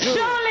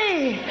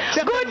 Surely,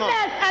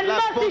 goodness and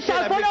mercy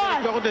shall follow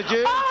us all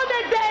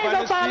the days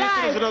of our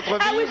lives,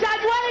 and we shall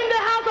dwell in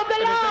the house of the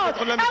Lord,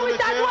 and we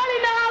shall dwell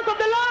in the house of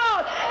the Lord